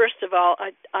first of all,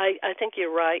 I think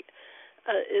you're right.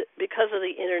 Because of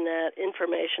the internet,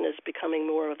 information is becoming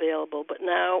more available. But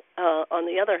now, on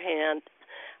the other hand,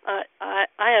 I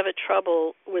have a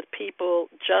trouble with people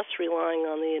just relying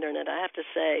on the internet, I have to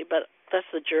say, but that's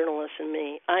the journalist in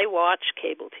me. I watch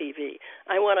cable TV.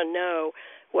 I want to know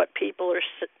what people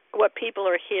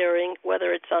are hearing,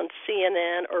 whether it's on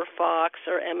CNN or Fox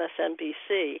or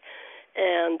MSNBC.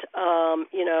 And,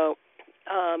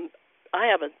 I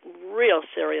have a real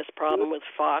serious problem with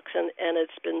Fox, and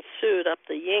it's been sued up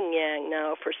the yin-yang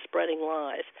now for spreading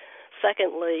lies.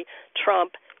 Secondly,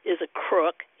 Trump is a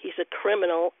crook, he's a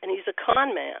criminal, and he's a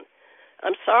con man.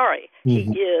 I'm sorry.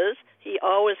 Mm-hmm. He is, he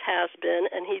always has been,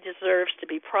 and he deserves to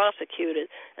be prosecuted.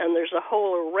 And there's a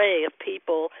whole array of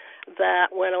people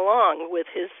that went along with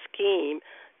his scheme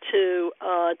to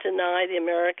deny the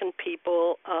American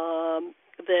people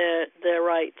their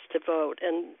rights to vote.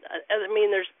 And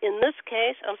there's, in this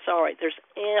case, I'm sorry, there's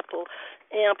ample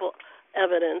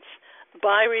evidence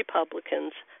by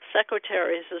Republicans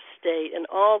secretaries of state in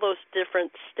all those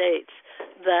different states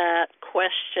that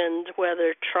questioned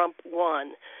whether Trump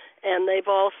won, and they've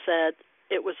all said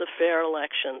it was a fair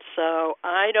election. So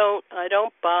I don't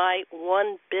buy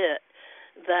one bit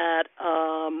that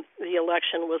the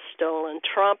election was stolen.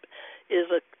 Trump is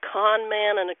a con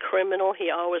man and a criminal. He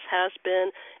always has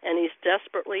been, and he's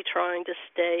desperately trying to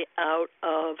stay out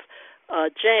of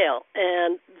jail.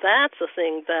 And that's a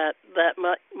thing that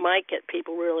might get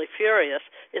people really furious.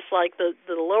 It's like the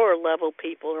lower level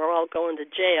people are all going to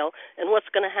jail, and what's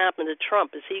going to happen to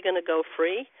Trump? Is he going to go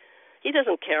free? He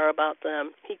doesn't care about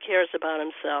them. He cares about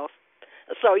himself.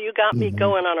 So you got me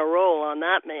going on a roll on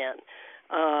that man.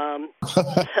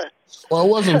 Well, it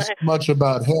wasn't so much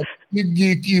about him.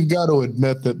 You've got to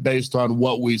admit that based on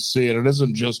what we see, and it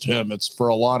isn't just him, it's for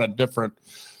a lot of different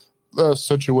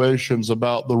situations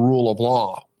about the rule of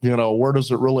law. Where does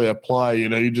it really apply?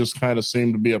 You just kind of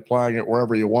seem to be applying it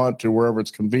wherever you want to, wherever it's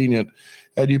convenient.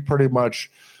 And you pretty much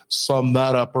summed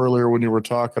that up earlier when you were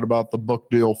talking about the book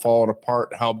deal falling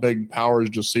apart, how big powers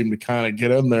just seem to kind of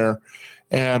get in there.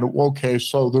 And okay,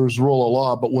 so there's rule of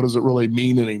law, but what does it really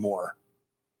mean anymore?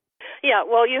 Yeah,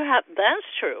 well, that's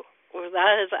true. Well,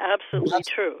 that is absolutely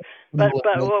true. But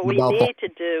what we need to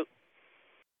do.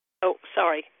 Oh,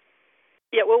 sorry.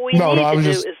 Yeah, what we need to do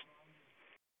is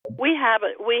we have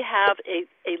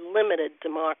a limited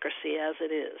democracy as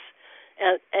it is,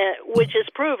 and which is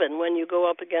proven when you go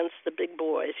up against the big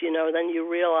boys. Then you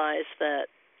realize that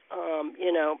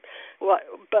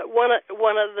But one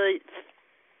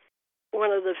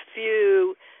of the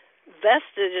few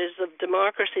vestiges of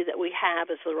democracy that we have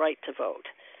is the right to vote.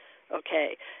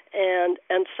 Okay, and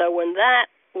so when that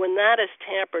is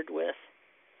tampered with,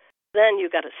 then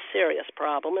you've got a serious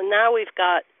problem. And now we've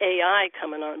got AI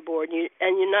coming on board, and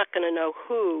you're not going to know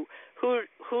who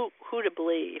to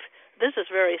believe. This is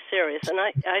very serious, and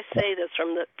I say this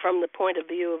from the point of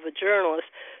view of a journalist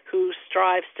who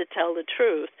strives to tell the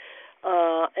truth,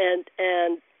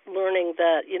 and learning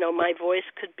that my voice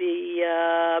could be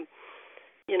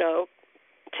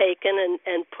taken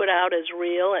and put out as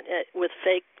real and with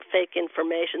fake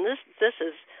information. This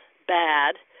is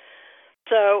bad.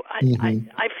 So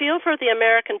I feel for the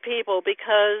American people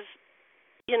because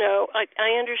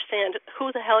I understand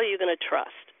who the hell are you going to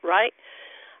trust, right?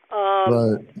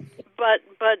 Right.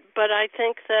 But I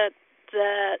think that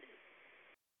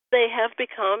they have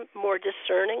become more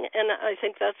discerning, and I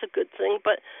think that's a good thing.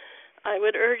 But I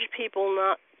would urge people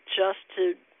not just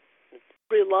to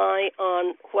rely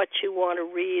on what you want to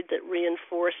read that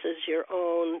reinforces your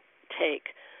own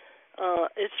take.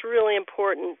 It's really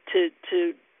important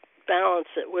to balance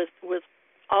it with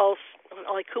all,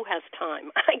 like, who has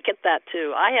time. I get that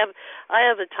too. I have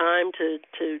the time to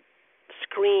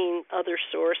screen other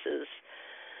sources.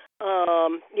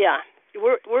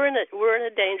 We're in a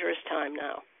dangerous time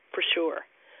now, for sure.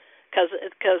 Because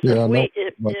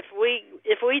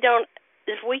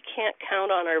if we can't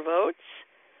count on our votes,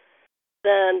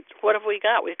 then what have we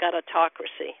got? We've got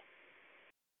autocracy,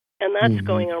 and that's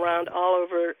going around all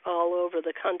over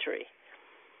the country.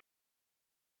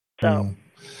 So,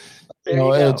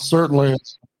 it certainly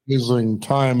is amazing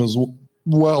time as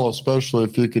well, especially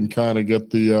if you can kind of get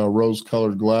the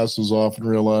rose-colored glasses off and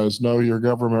realize, no, your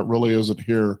government really isn't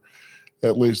here,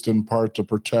 at least in part, to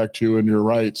protect you and your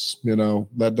rights.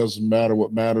 That doesn't matter.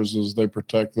 What matters is they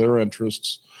protect their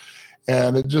interests.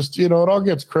 And it just, it all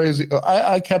gets crazy.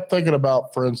 I kept thinking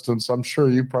about, for instance, I'm sure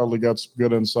you probably got some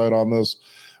good insight on this.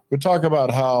 We talk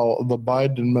about how the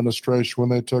Biden administration, when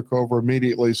they took over,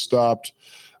 immediately stopped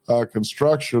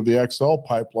construction of the XL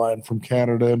pipeline from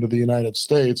Canada into the United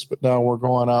States. But now we're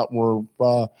going out and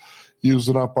we're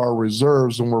using up our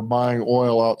reserves and we're buying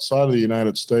oil outside of the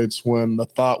United States, when the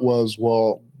thought was,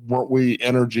 well, weren't we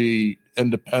energy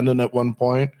independent at one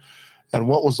point? And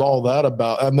what was all that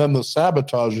about? And then the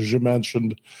sabotage, as you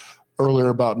mentioned earlier,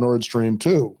 about Nord Stream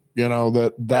 2,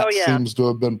 seems to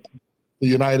have been, the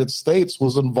United States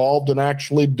was involved in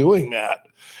actually doing that.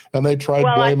 And they tried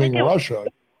blaming Russia.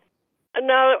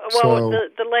 No,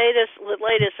 the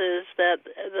latest is that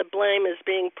the blame is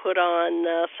being put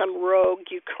on some rogue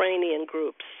Ukrainian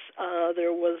groups.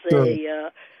 There was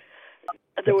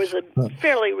a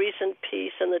fairly recent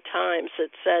piece in the Times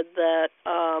that said that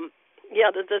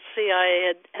that the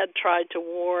CIA had tried to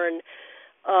warn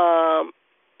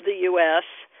the U.S.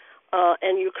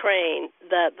 And Ukraine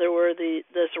that there were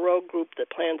this rogue group that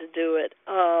planned to do it.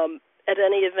 At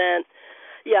any event,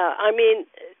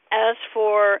 as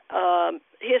for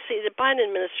the Biden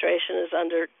administration is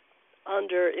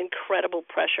under incredible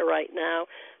pressure right now,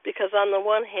 because on the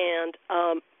one hand,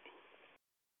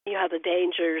 you have the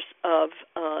dangers of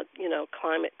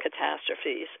climate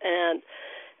catastrophes, and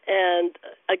And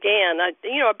again, I've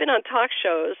been on talk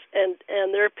shows, and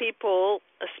there are people,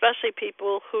 especially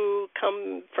people who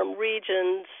come from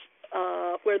regions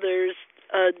where there's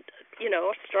a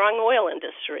strong oil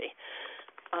industry.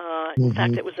 In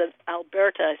fact, it was in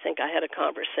Alberta, I think I had a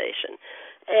conversation.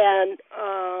 And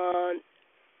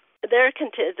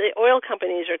the oil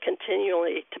companies are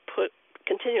continually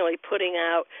putting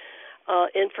out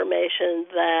information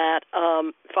that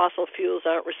fossil fuels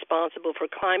aren't responsible for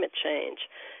climate change.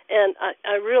 And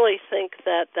I really think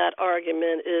that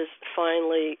argument is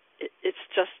finally,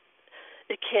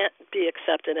 it can't be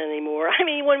accepted anymore. I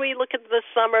mean, when we look at the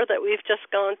summer that we've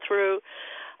just gone through,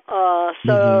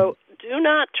 so do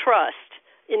not trust,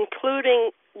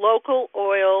 including local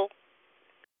oil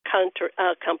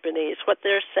companies, what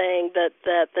they're saying that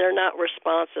they're not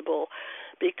responsible,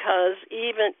 because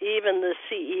even the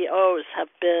CEOs have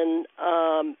been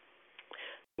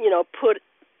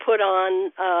put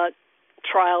on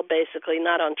trial, basically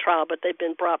not on trial, but they've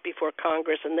been brought before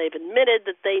Congress, and they've admitted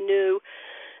that they knew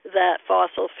that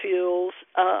fossil fuels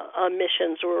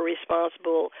emissions were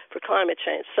responsible for climate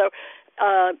change. So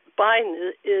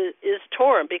Biden is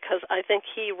torn, because I think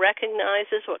he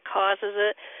recognizes what causes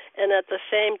it, and at the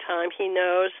same time he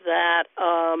knows that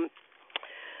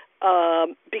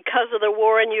because of the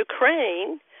war in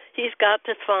Ukraine, he's got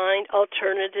to find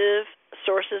alternative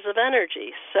sources of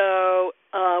energy. So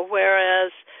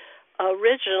whereas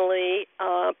originally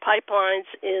pipelines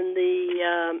in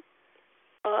the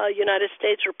United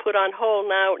States were put on hold,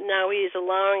 now he's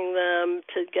allowing them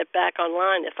to get back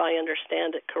online, if I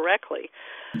understand it correctly.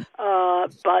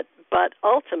 But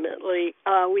ultimately,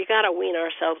 we got to wean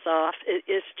ourselves off.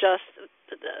 It's just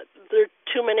there are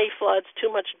too many floods,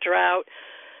 too much drought,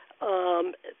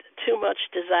 too much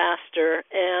disaster,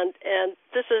 and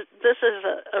this is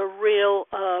a real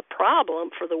problem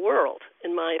for the world,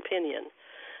 in my opinion.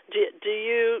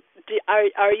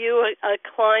 Are you a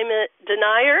climate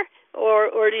denier,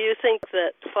 or do you think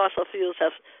that fossil fuels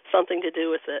have something to do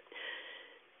with it?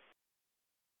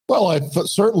 Well, I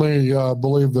certainly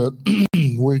believe that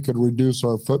we could reduce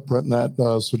our footprint in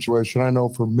that situation. I know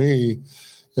for me,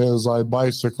 as I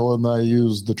bicycle and I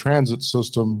use the transit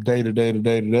system day to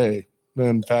day.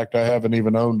 In fact, I haven't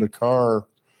even owned a car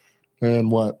in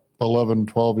 11,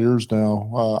 12 years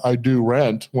now. I do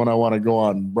rent when I want to go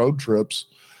on road trips.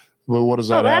 But what does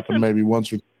that happen? Maybe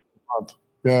once or twice a month.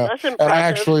 Yeah. That's impressive. And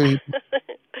actually,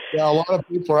 a lot of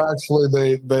people are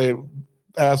actually, they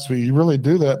ask me, you really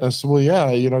do that? And I said, well,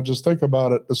 yeah, just think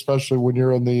about it, especially when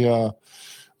you're in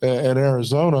in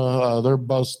Arizona, their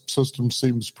bus system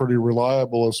seems pretty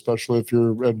reliable, especially if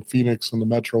you're in Phoenix in the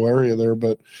metro area there.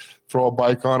 But throw a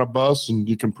bike on a bus and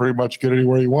you can pretty much get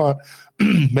anywhere you want.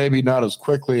 Maybe not as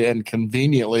quickly and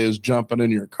conveniently as jumping in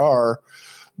your car.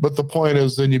 But the point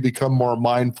is, then you become more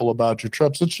mindful about your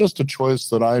trips. It's just a choice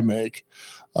that I make.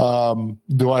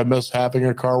 Do I miss having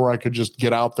a car where I could just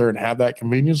get out there and have that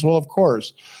convenience? Well, of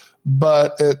course.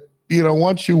 But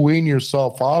once you wean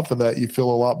yourself off of that, you feel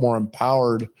a lot more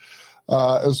empowered.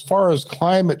 As far as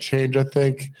climate change, I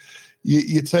think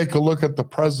you take a look at the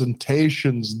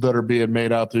presentations that are being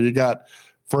made out there. You got,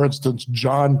 for instance,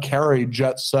 John Kerry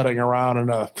jet setting around in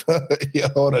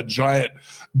a giant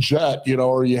jet,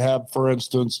 or you have, for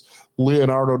instance,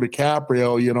 Leonardo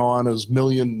DiCaprio, on his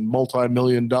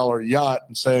multi-million dollar yacht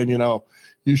and saying,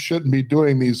 you shouldn't be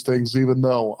doing these things even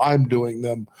though I'm doing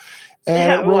them.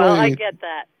 And I get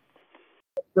that.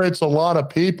 Creates a lot of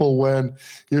people when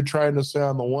you're trying to say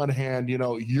on the one hand,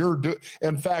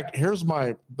 in fact, here's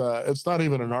it's not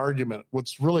even an argument.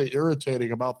 What's really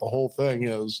irritating about the whole thing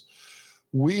is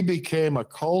we became a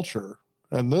culture,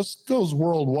 and this goes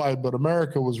worldwide, but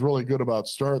America was really good about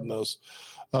starting this,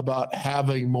 about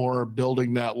having more,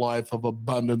 building that life of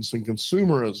abundance and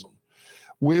consumerism.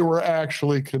 We were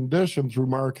actually conditioned through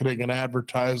marketing and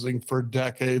advertising for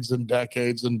decades and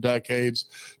decades and decades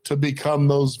to become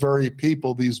those very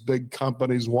people these big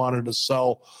companies wanted to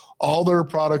sell all their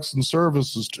products and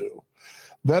services to.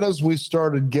 Then as we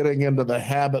started getting into the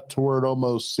habit to where it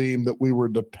almost seemed that we were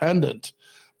dependent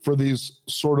for these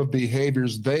sort of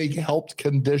behaviors they helped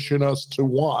condition us to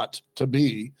want to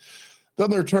be,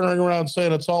 then they're turning around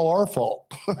saying it's all our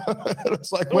fault.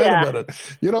 It's like, wait a minute.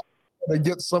 To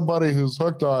get somebody who's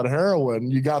hooked on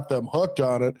heroin, you got them hooked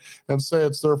on it and say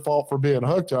it's their fault for being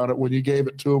hooked on it when you gave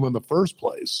it to them in the first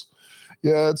place.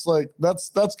 Yeah, it's like that's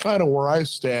kind of where I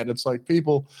stand. It's like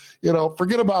people,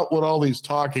 forget about what all these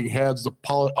talking heads,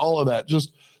 all of that.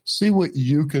 Just see what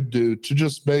you could do to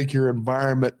just make your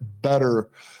environment better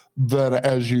than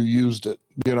as you used it.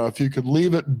 If you could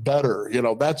leave it better,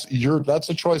 that's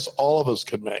a choice all of us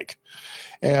can make.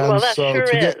 And well, that so sure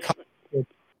to is. get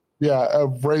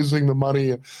of raising the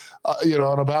money, and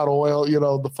about oil.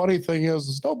 The funny thing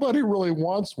is nobody really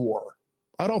wants war.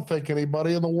 I don't think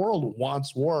anybody in the world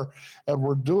wants war, and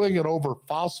we're doing it over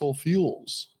fossil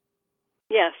fuels.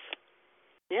 Yes.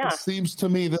 Yeah. It seems to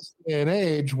me this day and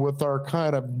age, with our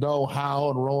kind of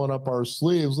know-how and rolling up our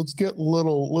sleeves, let's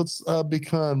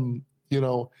become,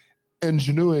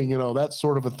 engineering, that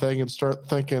sort of a thing, and start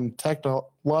thinking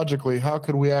technologically, how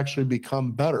could we actually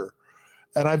become better?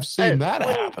 And I've seen that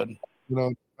happen,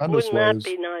 wouldn't that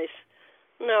be nice?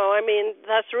 No, I mean,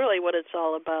 that's really what it's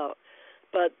all about.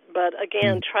 But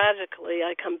again, tragically,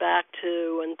 I come back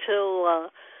to until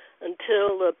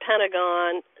the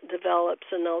Pentagon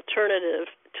develops an alternative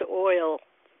to oil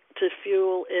to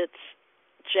fuel its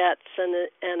jets and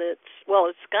it's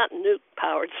got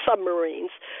nuke-powered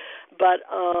submarines, but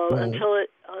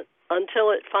until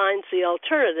it finds the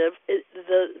alternative,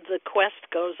 the quest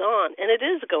goes on, and it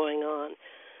is going on.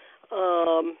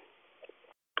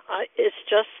 It's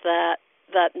just that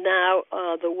now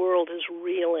the world is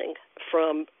reeling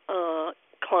from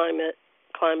climate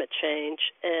change,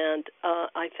 and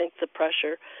I think the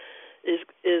pressure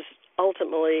is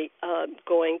ultimately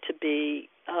going to be,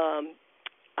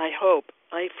 I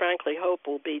frankly hope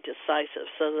will be decisive,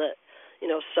 so that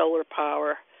solar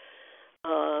power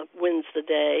wins the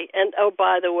day. And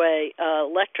by the way,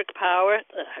 electric power.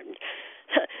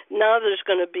 Now there's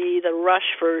going to be the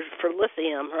rush for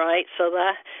lithium, right? So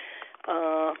that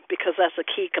because that's a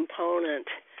key component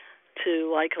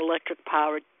to electric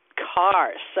powered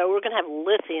cars. So we're going to have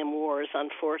lithium wars,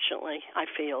 unfortunately, I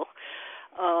feel.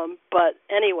 But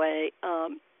anyway,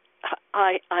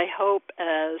 I hope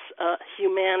as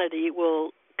humanity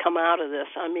will come out of this.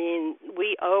 I mean,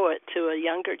 we owe it to a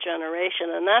younger generation,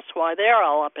 and that's why they're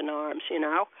all up in arms,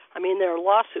 I mean, there are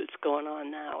lawsuits going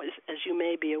on now, as you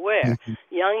may be aware. Mm-hmm.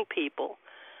 Young people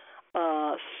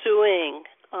suing,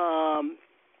 I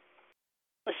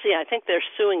think they're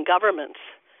suing governments,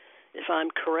 if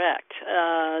I'm correct,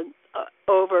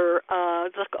 over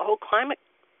the whole climate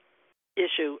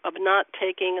issue of not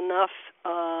taking enough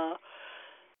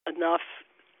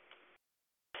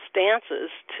stances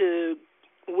to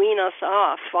wean us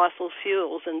off fossil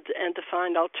fuels and to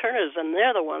find alternatives, and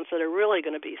they're the ones that are really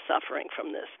going to be suffering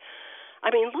from this. I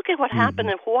mean, look at what happened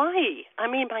in Hawaii. I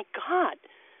mean, my God,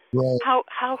 right. How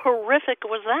horrific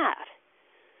was that?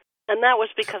 And that was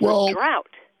because of drought.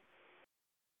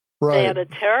 Right. They had a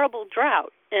terrible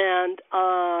drought, and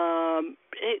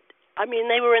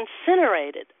they were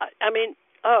incinerated.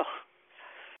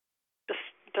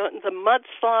 The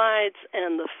mudslides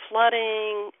and the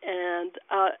flooding and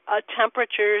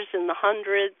temperatures in the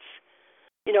hundreds.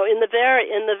 In the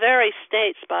very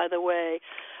states, by the way,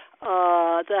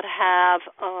 that have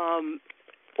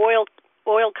oil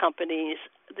companies.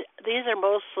 These are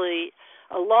mostly,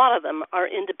 a lot of them are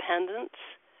independents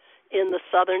in the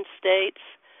southern states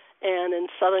and in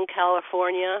Southern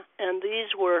California, and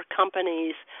these were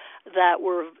companies that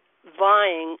were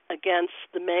vying against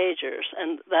the majors,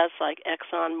 and that's like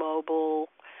ExxonMobil,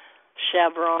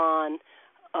 Chevron,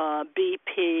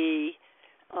 BP,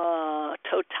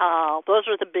 Total. Those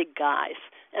are the big guys,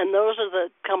 and those are the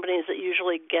companies that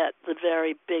usually get the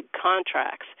very big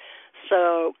contracts.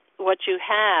 So what you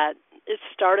had, it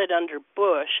started under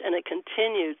Bush, and it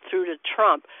continued through to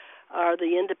Trump, are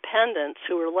the independents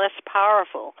who are less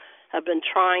powerful have been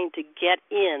trying to get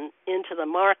into the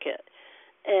market.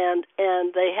 And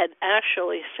they had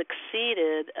actually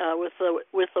succeeded with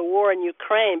the war in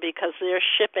Ukraine, because they're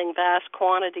shipping vast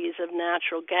quantities of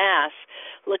natural gas,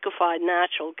 liquefied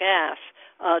natural gas,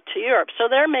 to Europe. So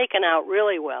they're making out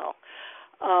really well.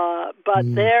 But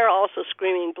they're also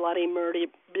screaming bloody murder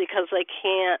because they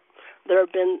can't. There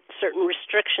have been certain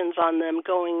restrictions on them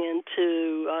going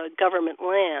into government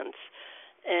lands,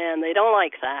 and they don't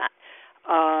like that.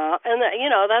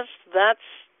 That's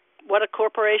what a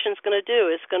corporation's going to do.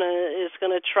 It's going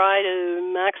to try to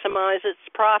maximize its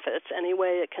profits any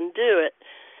way it can do it,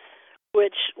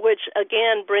 which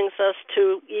again brings us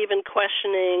to even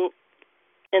questioning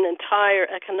an entire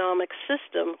economic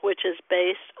system which is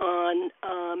based on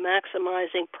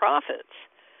maximizing profits.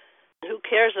 Who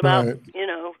cares about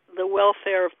the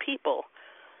welfare of people?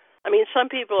 I mean, some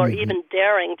people are even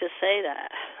daring to say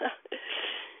that.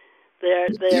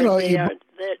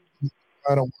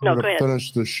 I don't want to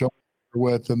finish the show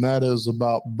with, and that is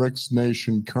about BRICS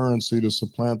nation currency to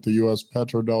supplant the U.S.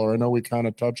 petrodollar. I know we kind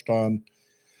of touched on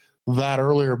that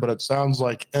earlier, but it sounds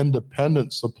like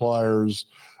independent suppliers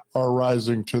are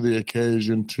rising to the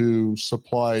occasion to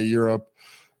supply Europe,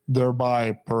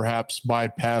 thereby perhaps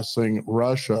bypassing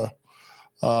Russia.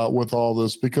 with all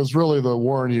this, because really the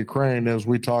war in Ukraine, as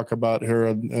we talk about here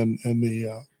in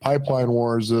the pipeline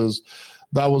wars, is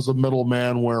that was a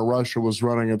middleman where Russia was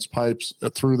running its pipes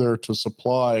through there to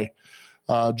supply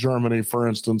Germany, for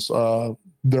instance,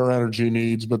 their energy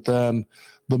needs. But then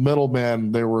the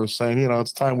middleman, they were saying,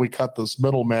 it's time we cut this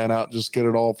middleman out and just get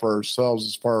it all for ourselves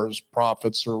as far as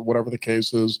profits or whatever the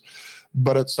case is.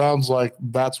 But it sounds like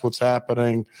that's what's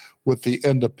happening with the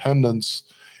independence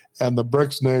and the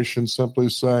BRICS nations simply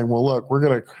saying, well, look, we're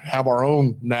going to have our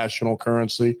own national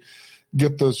currency,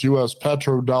 get this U.S.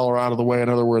 petrodollar out of the way. In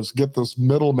other words, get this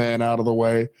middleman out of the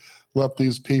way, let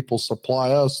these people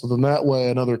supply us. So then that way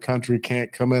another country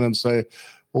can't come in and say,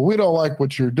 well, we don't like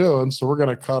what you're doing, so we're going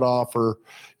to cut off, or,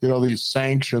 these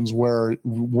sanctions where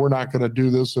we're not going to do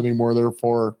this anymore,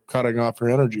 therefore cutting off your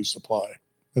energy supply,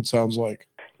 it sounds like.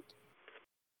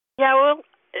 Yeah, well,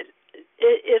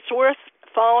 it's worth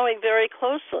following very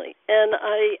closely, and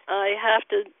I have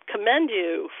to commend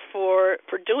you for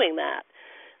doing that.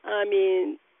 I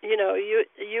mean,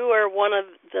 you are one of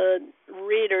the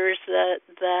readers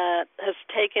that has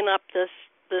taken up this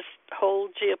whole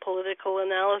geopolitical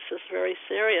analysis very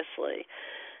seriously,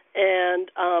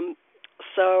 and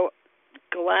so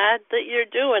glad that you're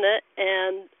doing it,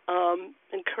 and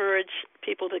encourage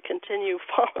people to continue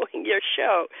following your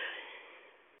show.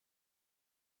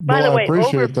 By the way,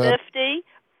 over 50,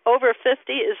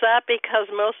 is that because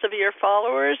most of your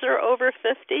followers are over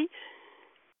 50?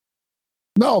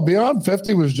 No, Beyond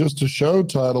 50 was just a show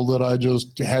title that I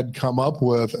just had come up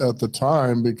with at the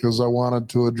time because I wanted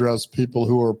to address people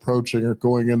who are approaching or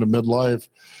going into midlife,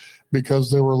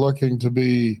 because they were looking to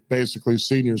be basically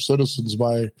senior citizens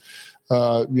by, a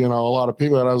lot of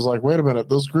people. And I was like, wait a minute,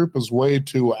 this group is way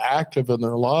too active in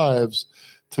their lives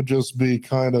to just be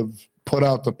kind of put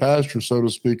out the pasture, so to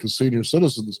speak, as senior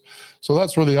citizens. So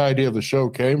that's where the idea of the show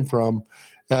came from.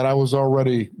 And I was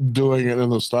already doing it in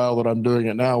the style that I'm doing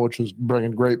it now, which is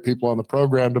bringing great people on the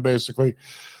program to basically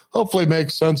hopefully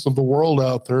make sense of the world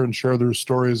out there and share their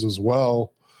stories as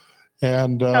well.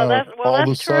 And that's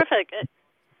terrific.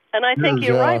 And I think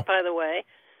you're right, by the way.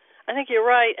 I think you're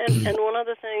right. And one of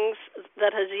the things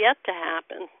that has yet to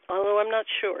happen, although I'm not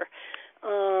sure,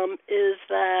 is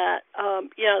that,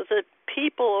 the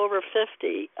people over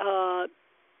 50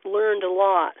 learned a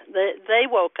lot. They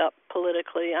woke up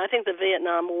politically. I think the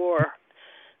Vietnam War,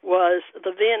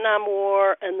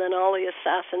 and then all the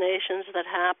assassinations that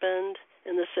happened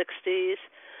in the 60s.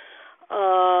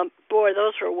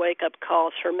 Those were wake-up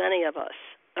calls for many of us.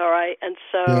 All right, and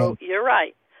so You're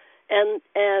right, and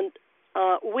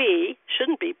we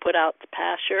shouldn't be put out to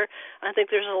pasture. I think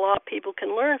there's a lot people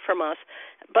can learn from us.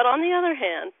 But on the other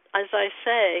hand, as I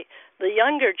say, the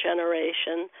younger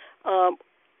generation,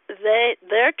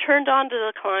 they're turned on to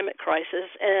the climate crisis,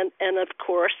 and of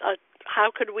course,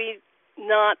 how could we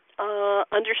not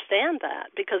understand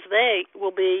that? Because they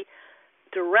will be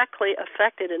directly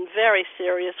affected in very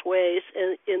serious ways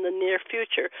in the near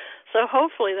future. So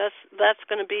hopefully, that's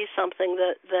going to be something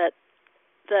that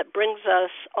brings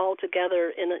us all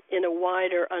together in a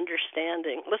wider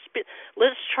understanding. Let's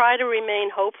try to remain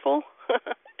hopeful.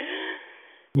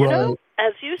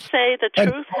 As you say, the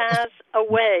truth has a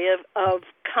way of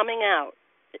coming out.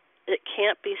 It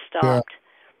can't be stopped.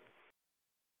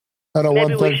 Yeah.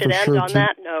 Maybe we should end on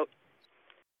that note.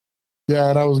 Yeah,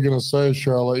 and I was going to say,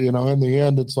 Charlotte, in the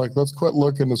end, it's like, let's quit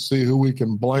looking to see who we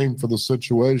can blame for the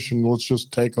situation. Let's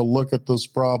just take a look at this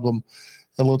problem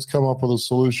and let's come up with a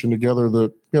solution together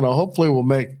that, hopefully will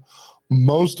make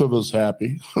most of us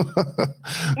happy.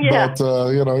 Yeah.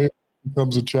 But, it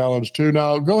becomes a challenge too.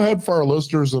 Now, go ahead for our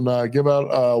listeners and give out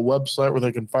a website where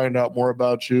they can find out more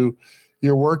about you,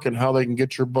 your work, and how they can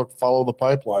get your book, Follow the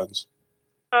Pipelines.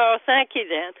 Oh, thank you,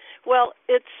 Dan. Well,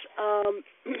 it's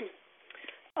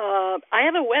I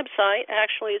have a website.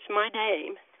 Actually, it's my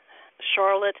name,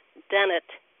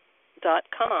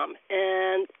 charlottedennett.com,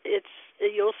 and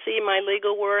you'll see my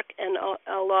legal work and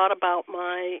a lot about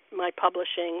my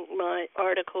publishing, my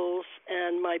articles,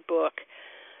 and my book.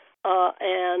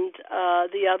 And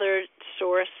the other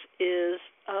source is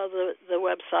the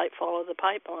website Follow the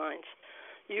Pipelines.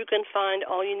 You can find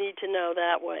all you need to know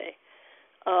that way.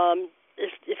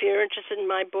 If you're interested in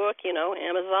my book,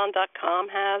 Amazon.com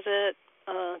has it.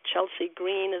 Chelsea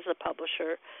Green is a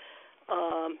publisher.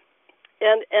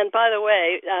 And by the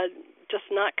way, just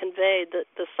not conveyed,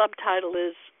 the subtitle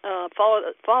is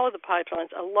Follow the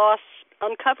Pipelines,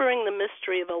 Uncovering the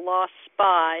Mystery of a Lost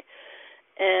Spy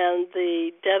and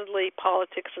the Deadly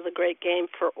Politics of the Great Game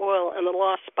for Oil. And the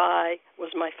lost spy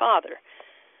was my father,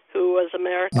 who was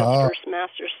America's first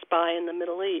master spy in the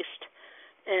Middle East.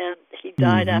 And he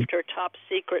died after a top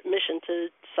secret mission to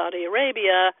Saudi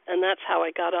Arabia, and that's how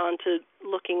I got on to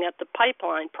looking at the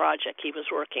pipeline project he was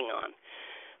working on.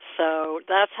 So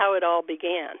that's how it all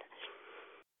began.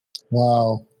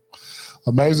 Wow.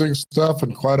 Amazing stuff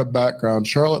and quite a background.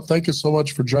 Charlotte, thank you so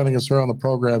much for joining us here on the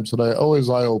program today. Always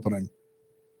eye-opening.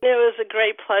 It was a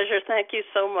great pleasure. Thank you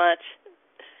so much.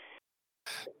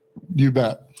 You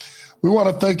bet. We want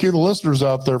to thank you, the listeners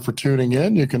out there, for tuning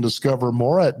in. You can discover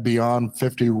more at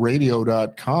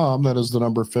beyond50radio.com. That is the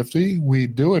number 50. We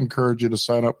do encourage you to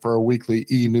sign up for our weekly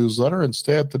e-newsletter and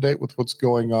stay up to date with what's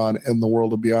going on in the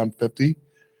world of Beyond 50,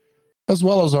 as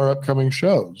well as our upcoming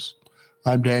shows.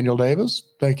 I'm Daniel Davis.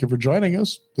 Thank you for joining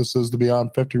us. This is the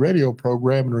Beyond 50 radio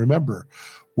program. And remember,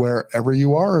 wherever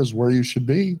you are is where you should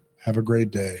be. Have a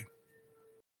great day.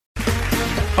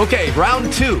 Okay,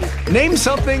 round two. Name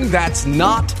something that's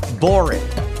not boring.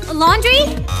 A laundry?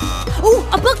 Ooh,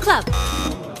 a book club.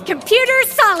 Computer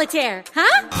solitaire,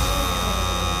 huh?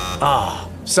 Ah,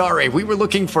 sorry, we were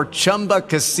looking for Chumba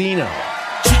Casino.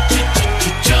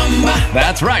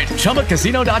 That's right,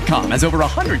 ChumbaCasino.com has over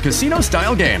 100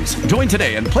 casino-style games. Join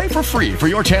today and play for free for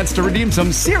your chance to redeem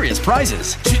some serious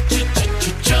prizes.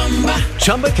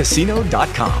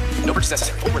 ChumbaCasino.com. No purchase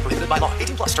necessary. Void where prohibited by law.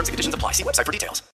 18+ terms and conditions apply. See website for details.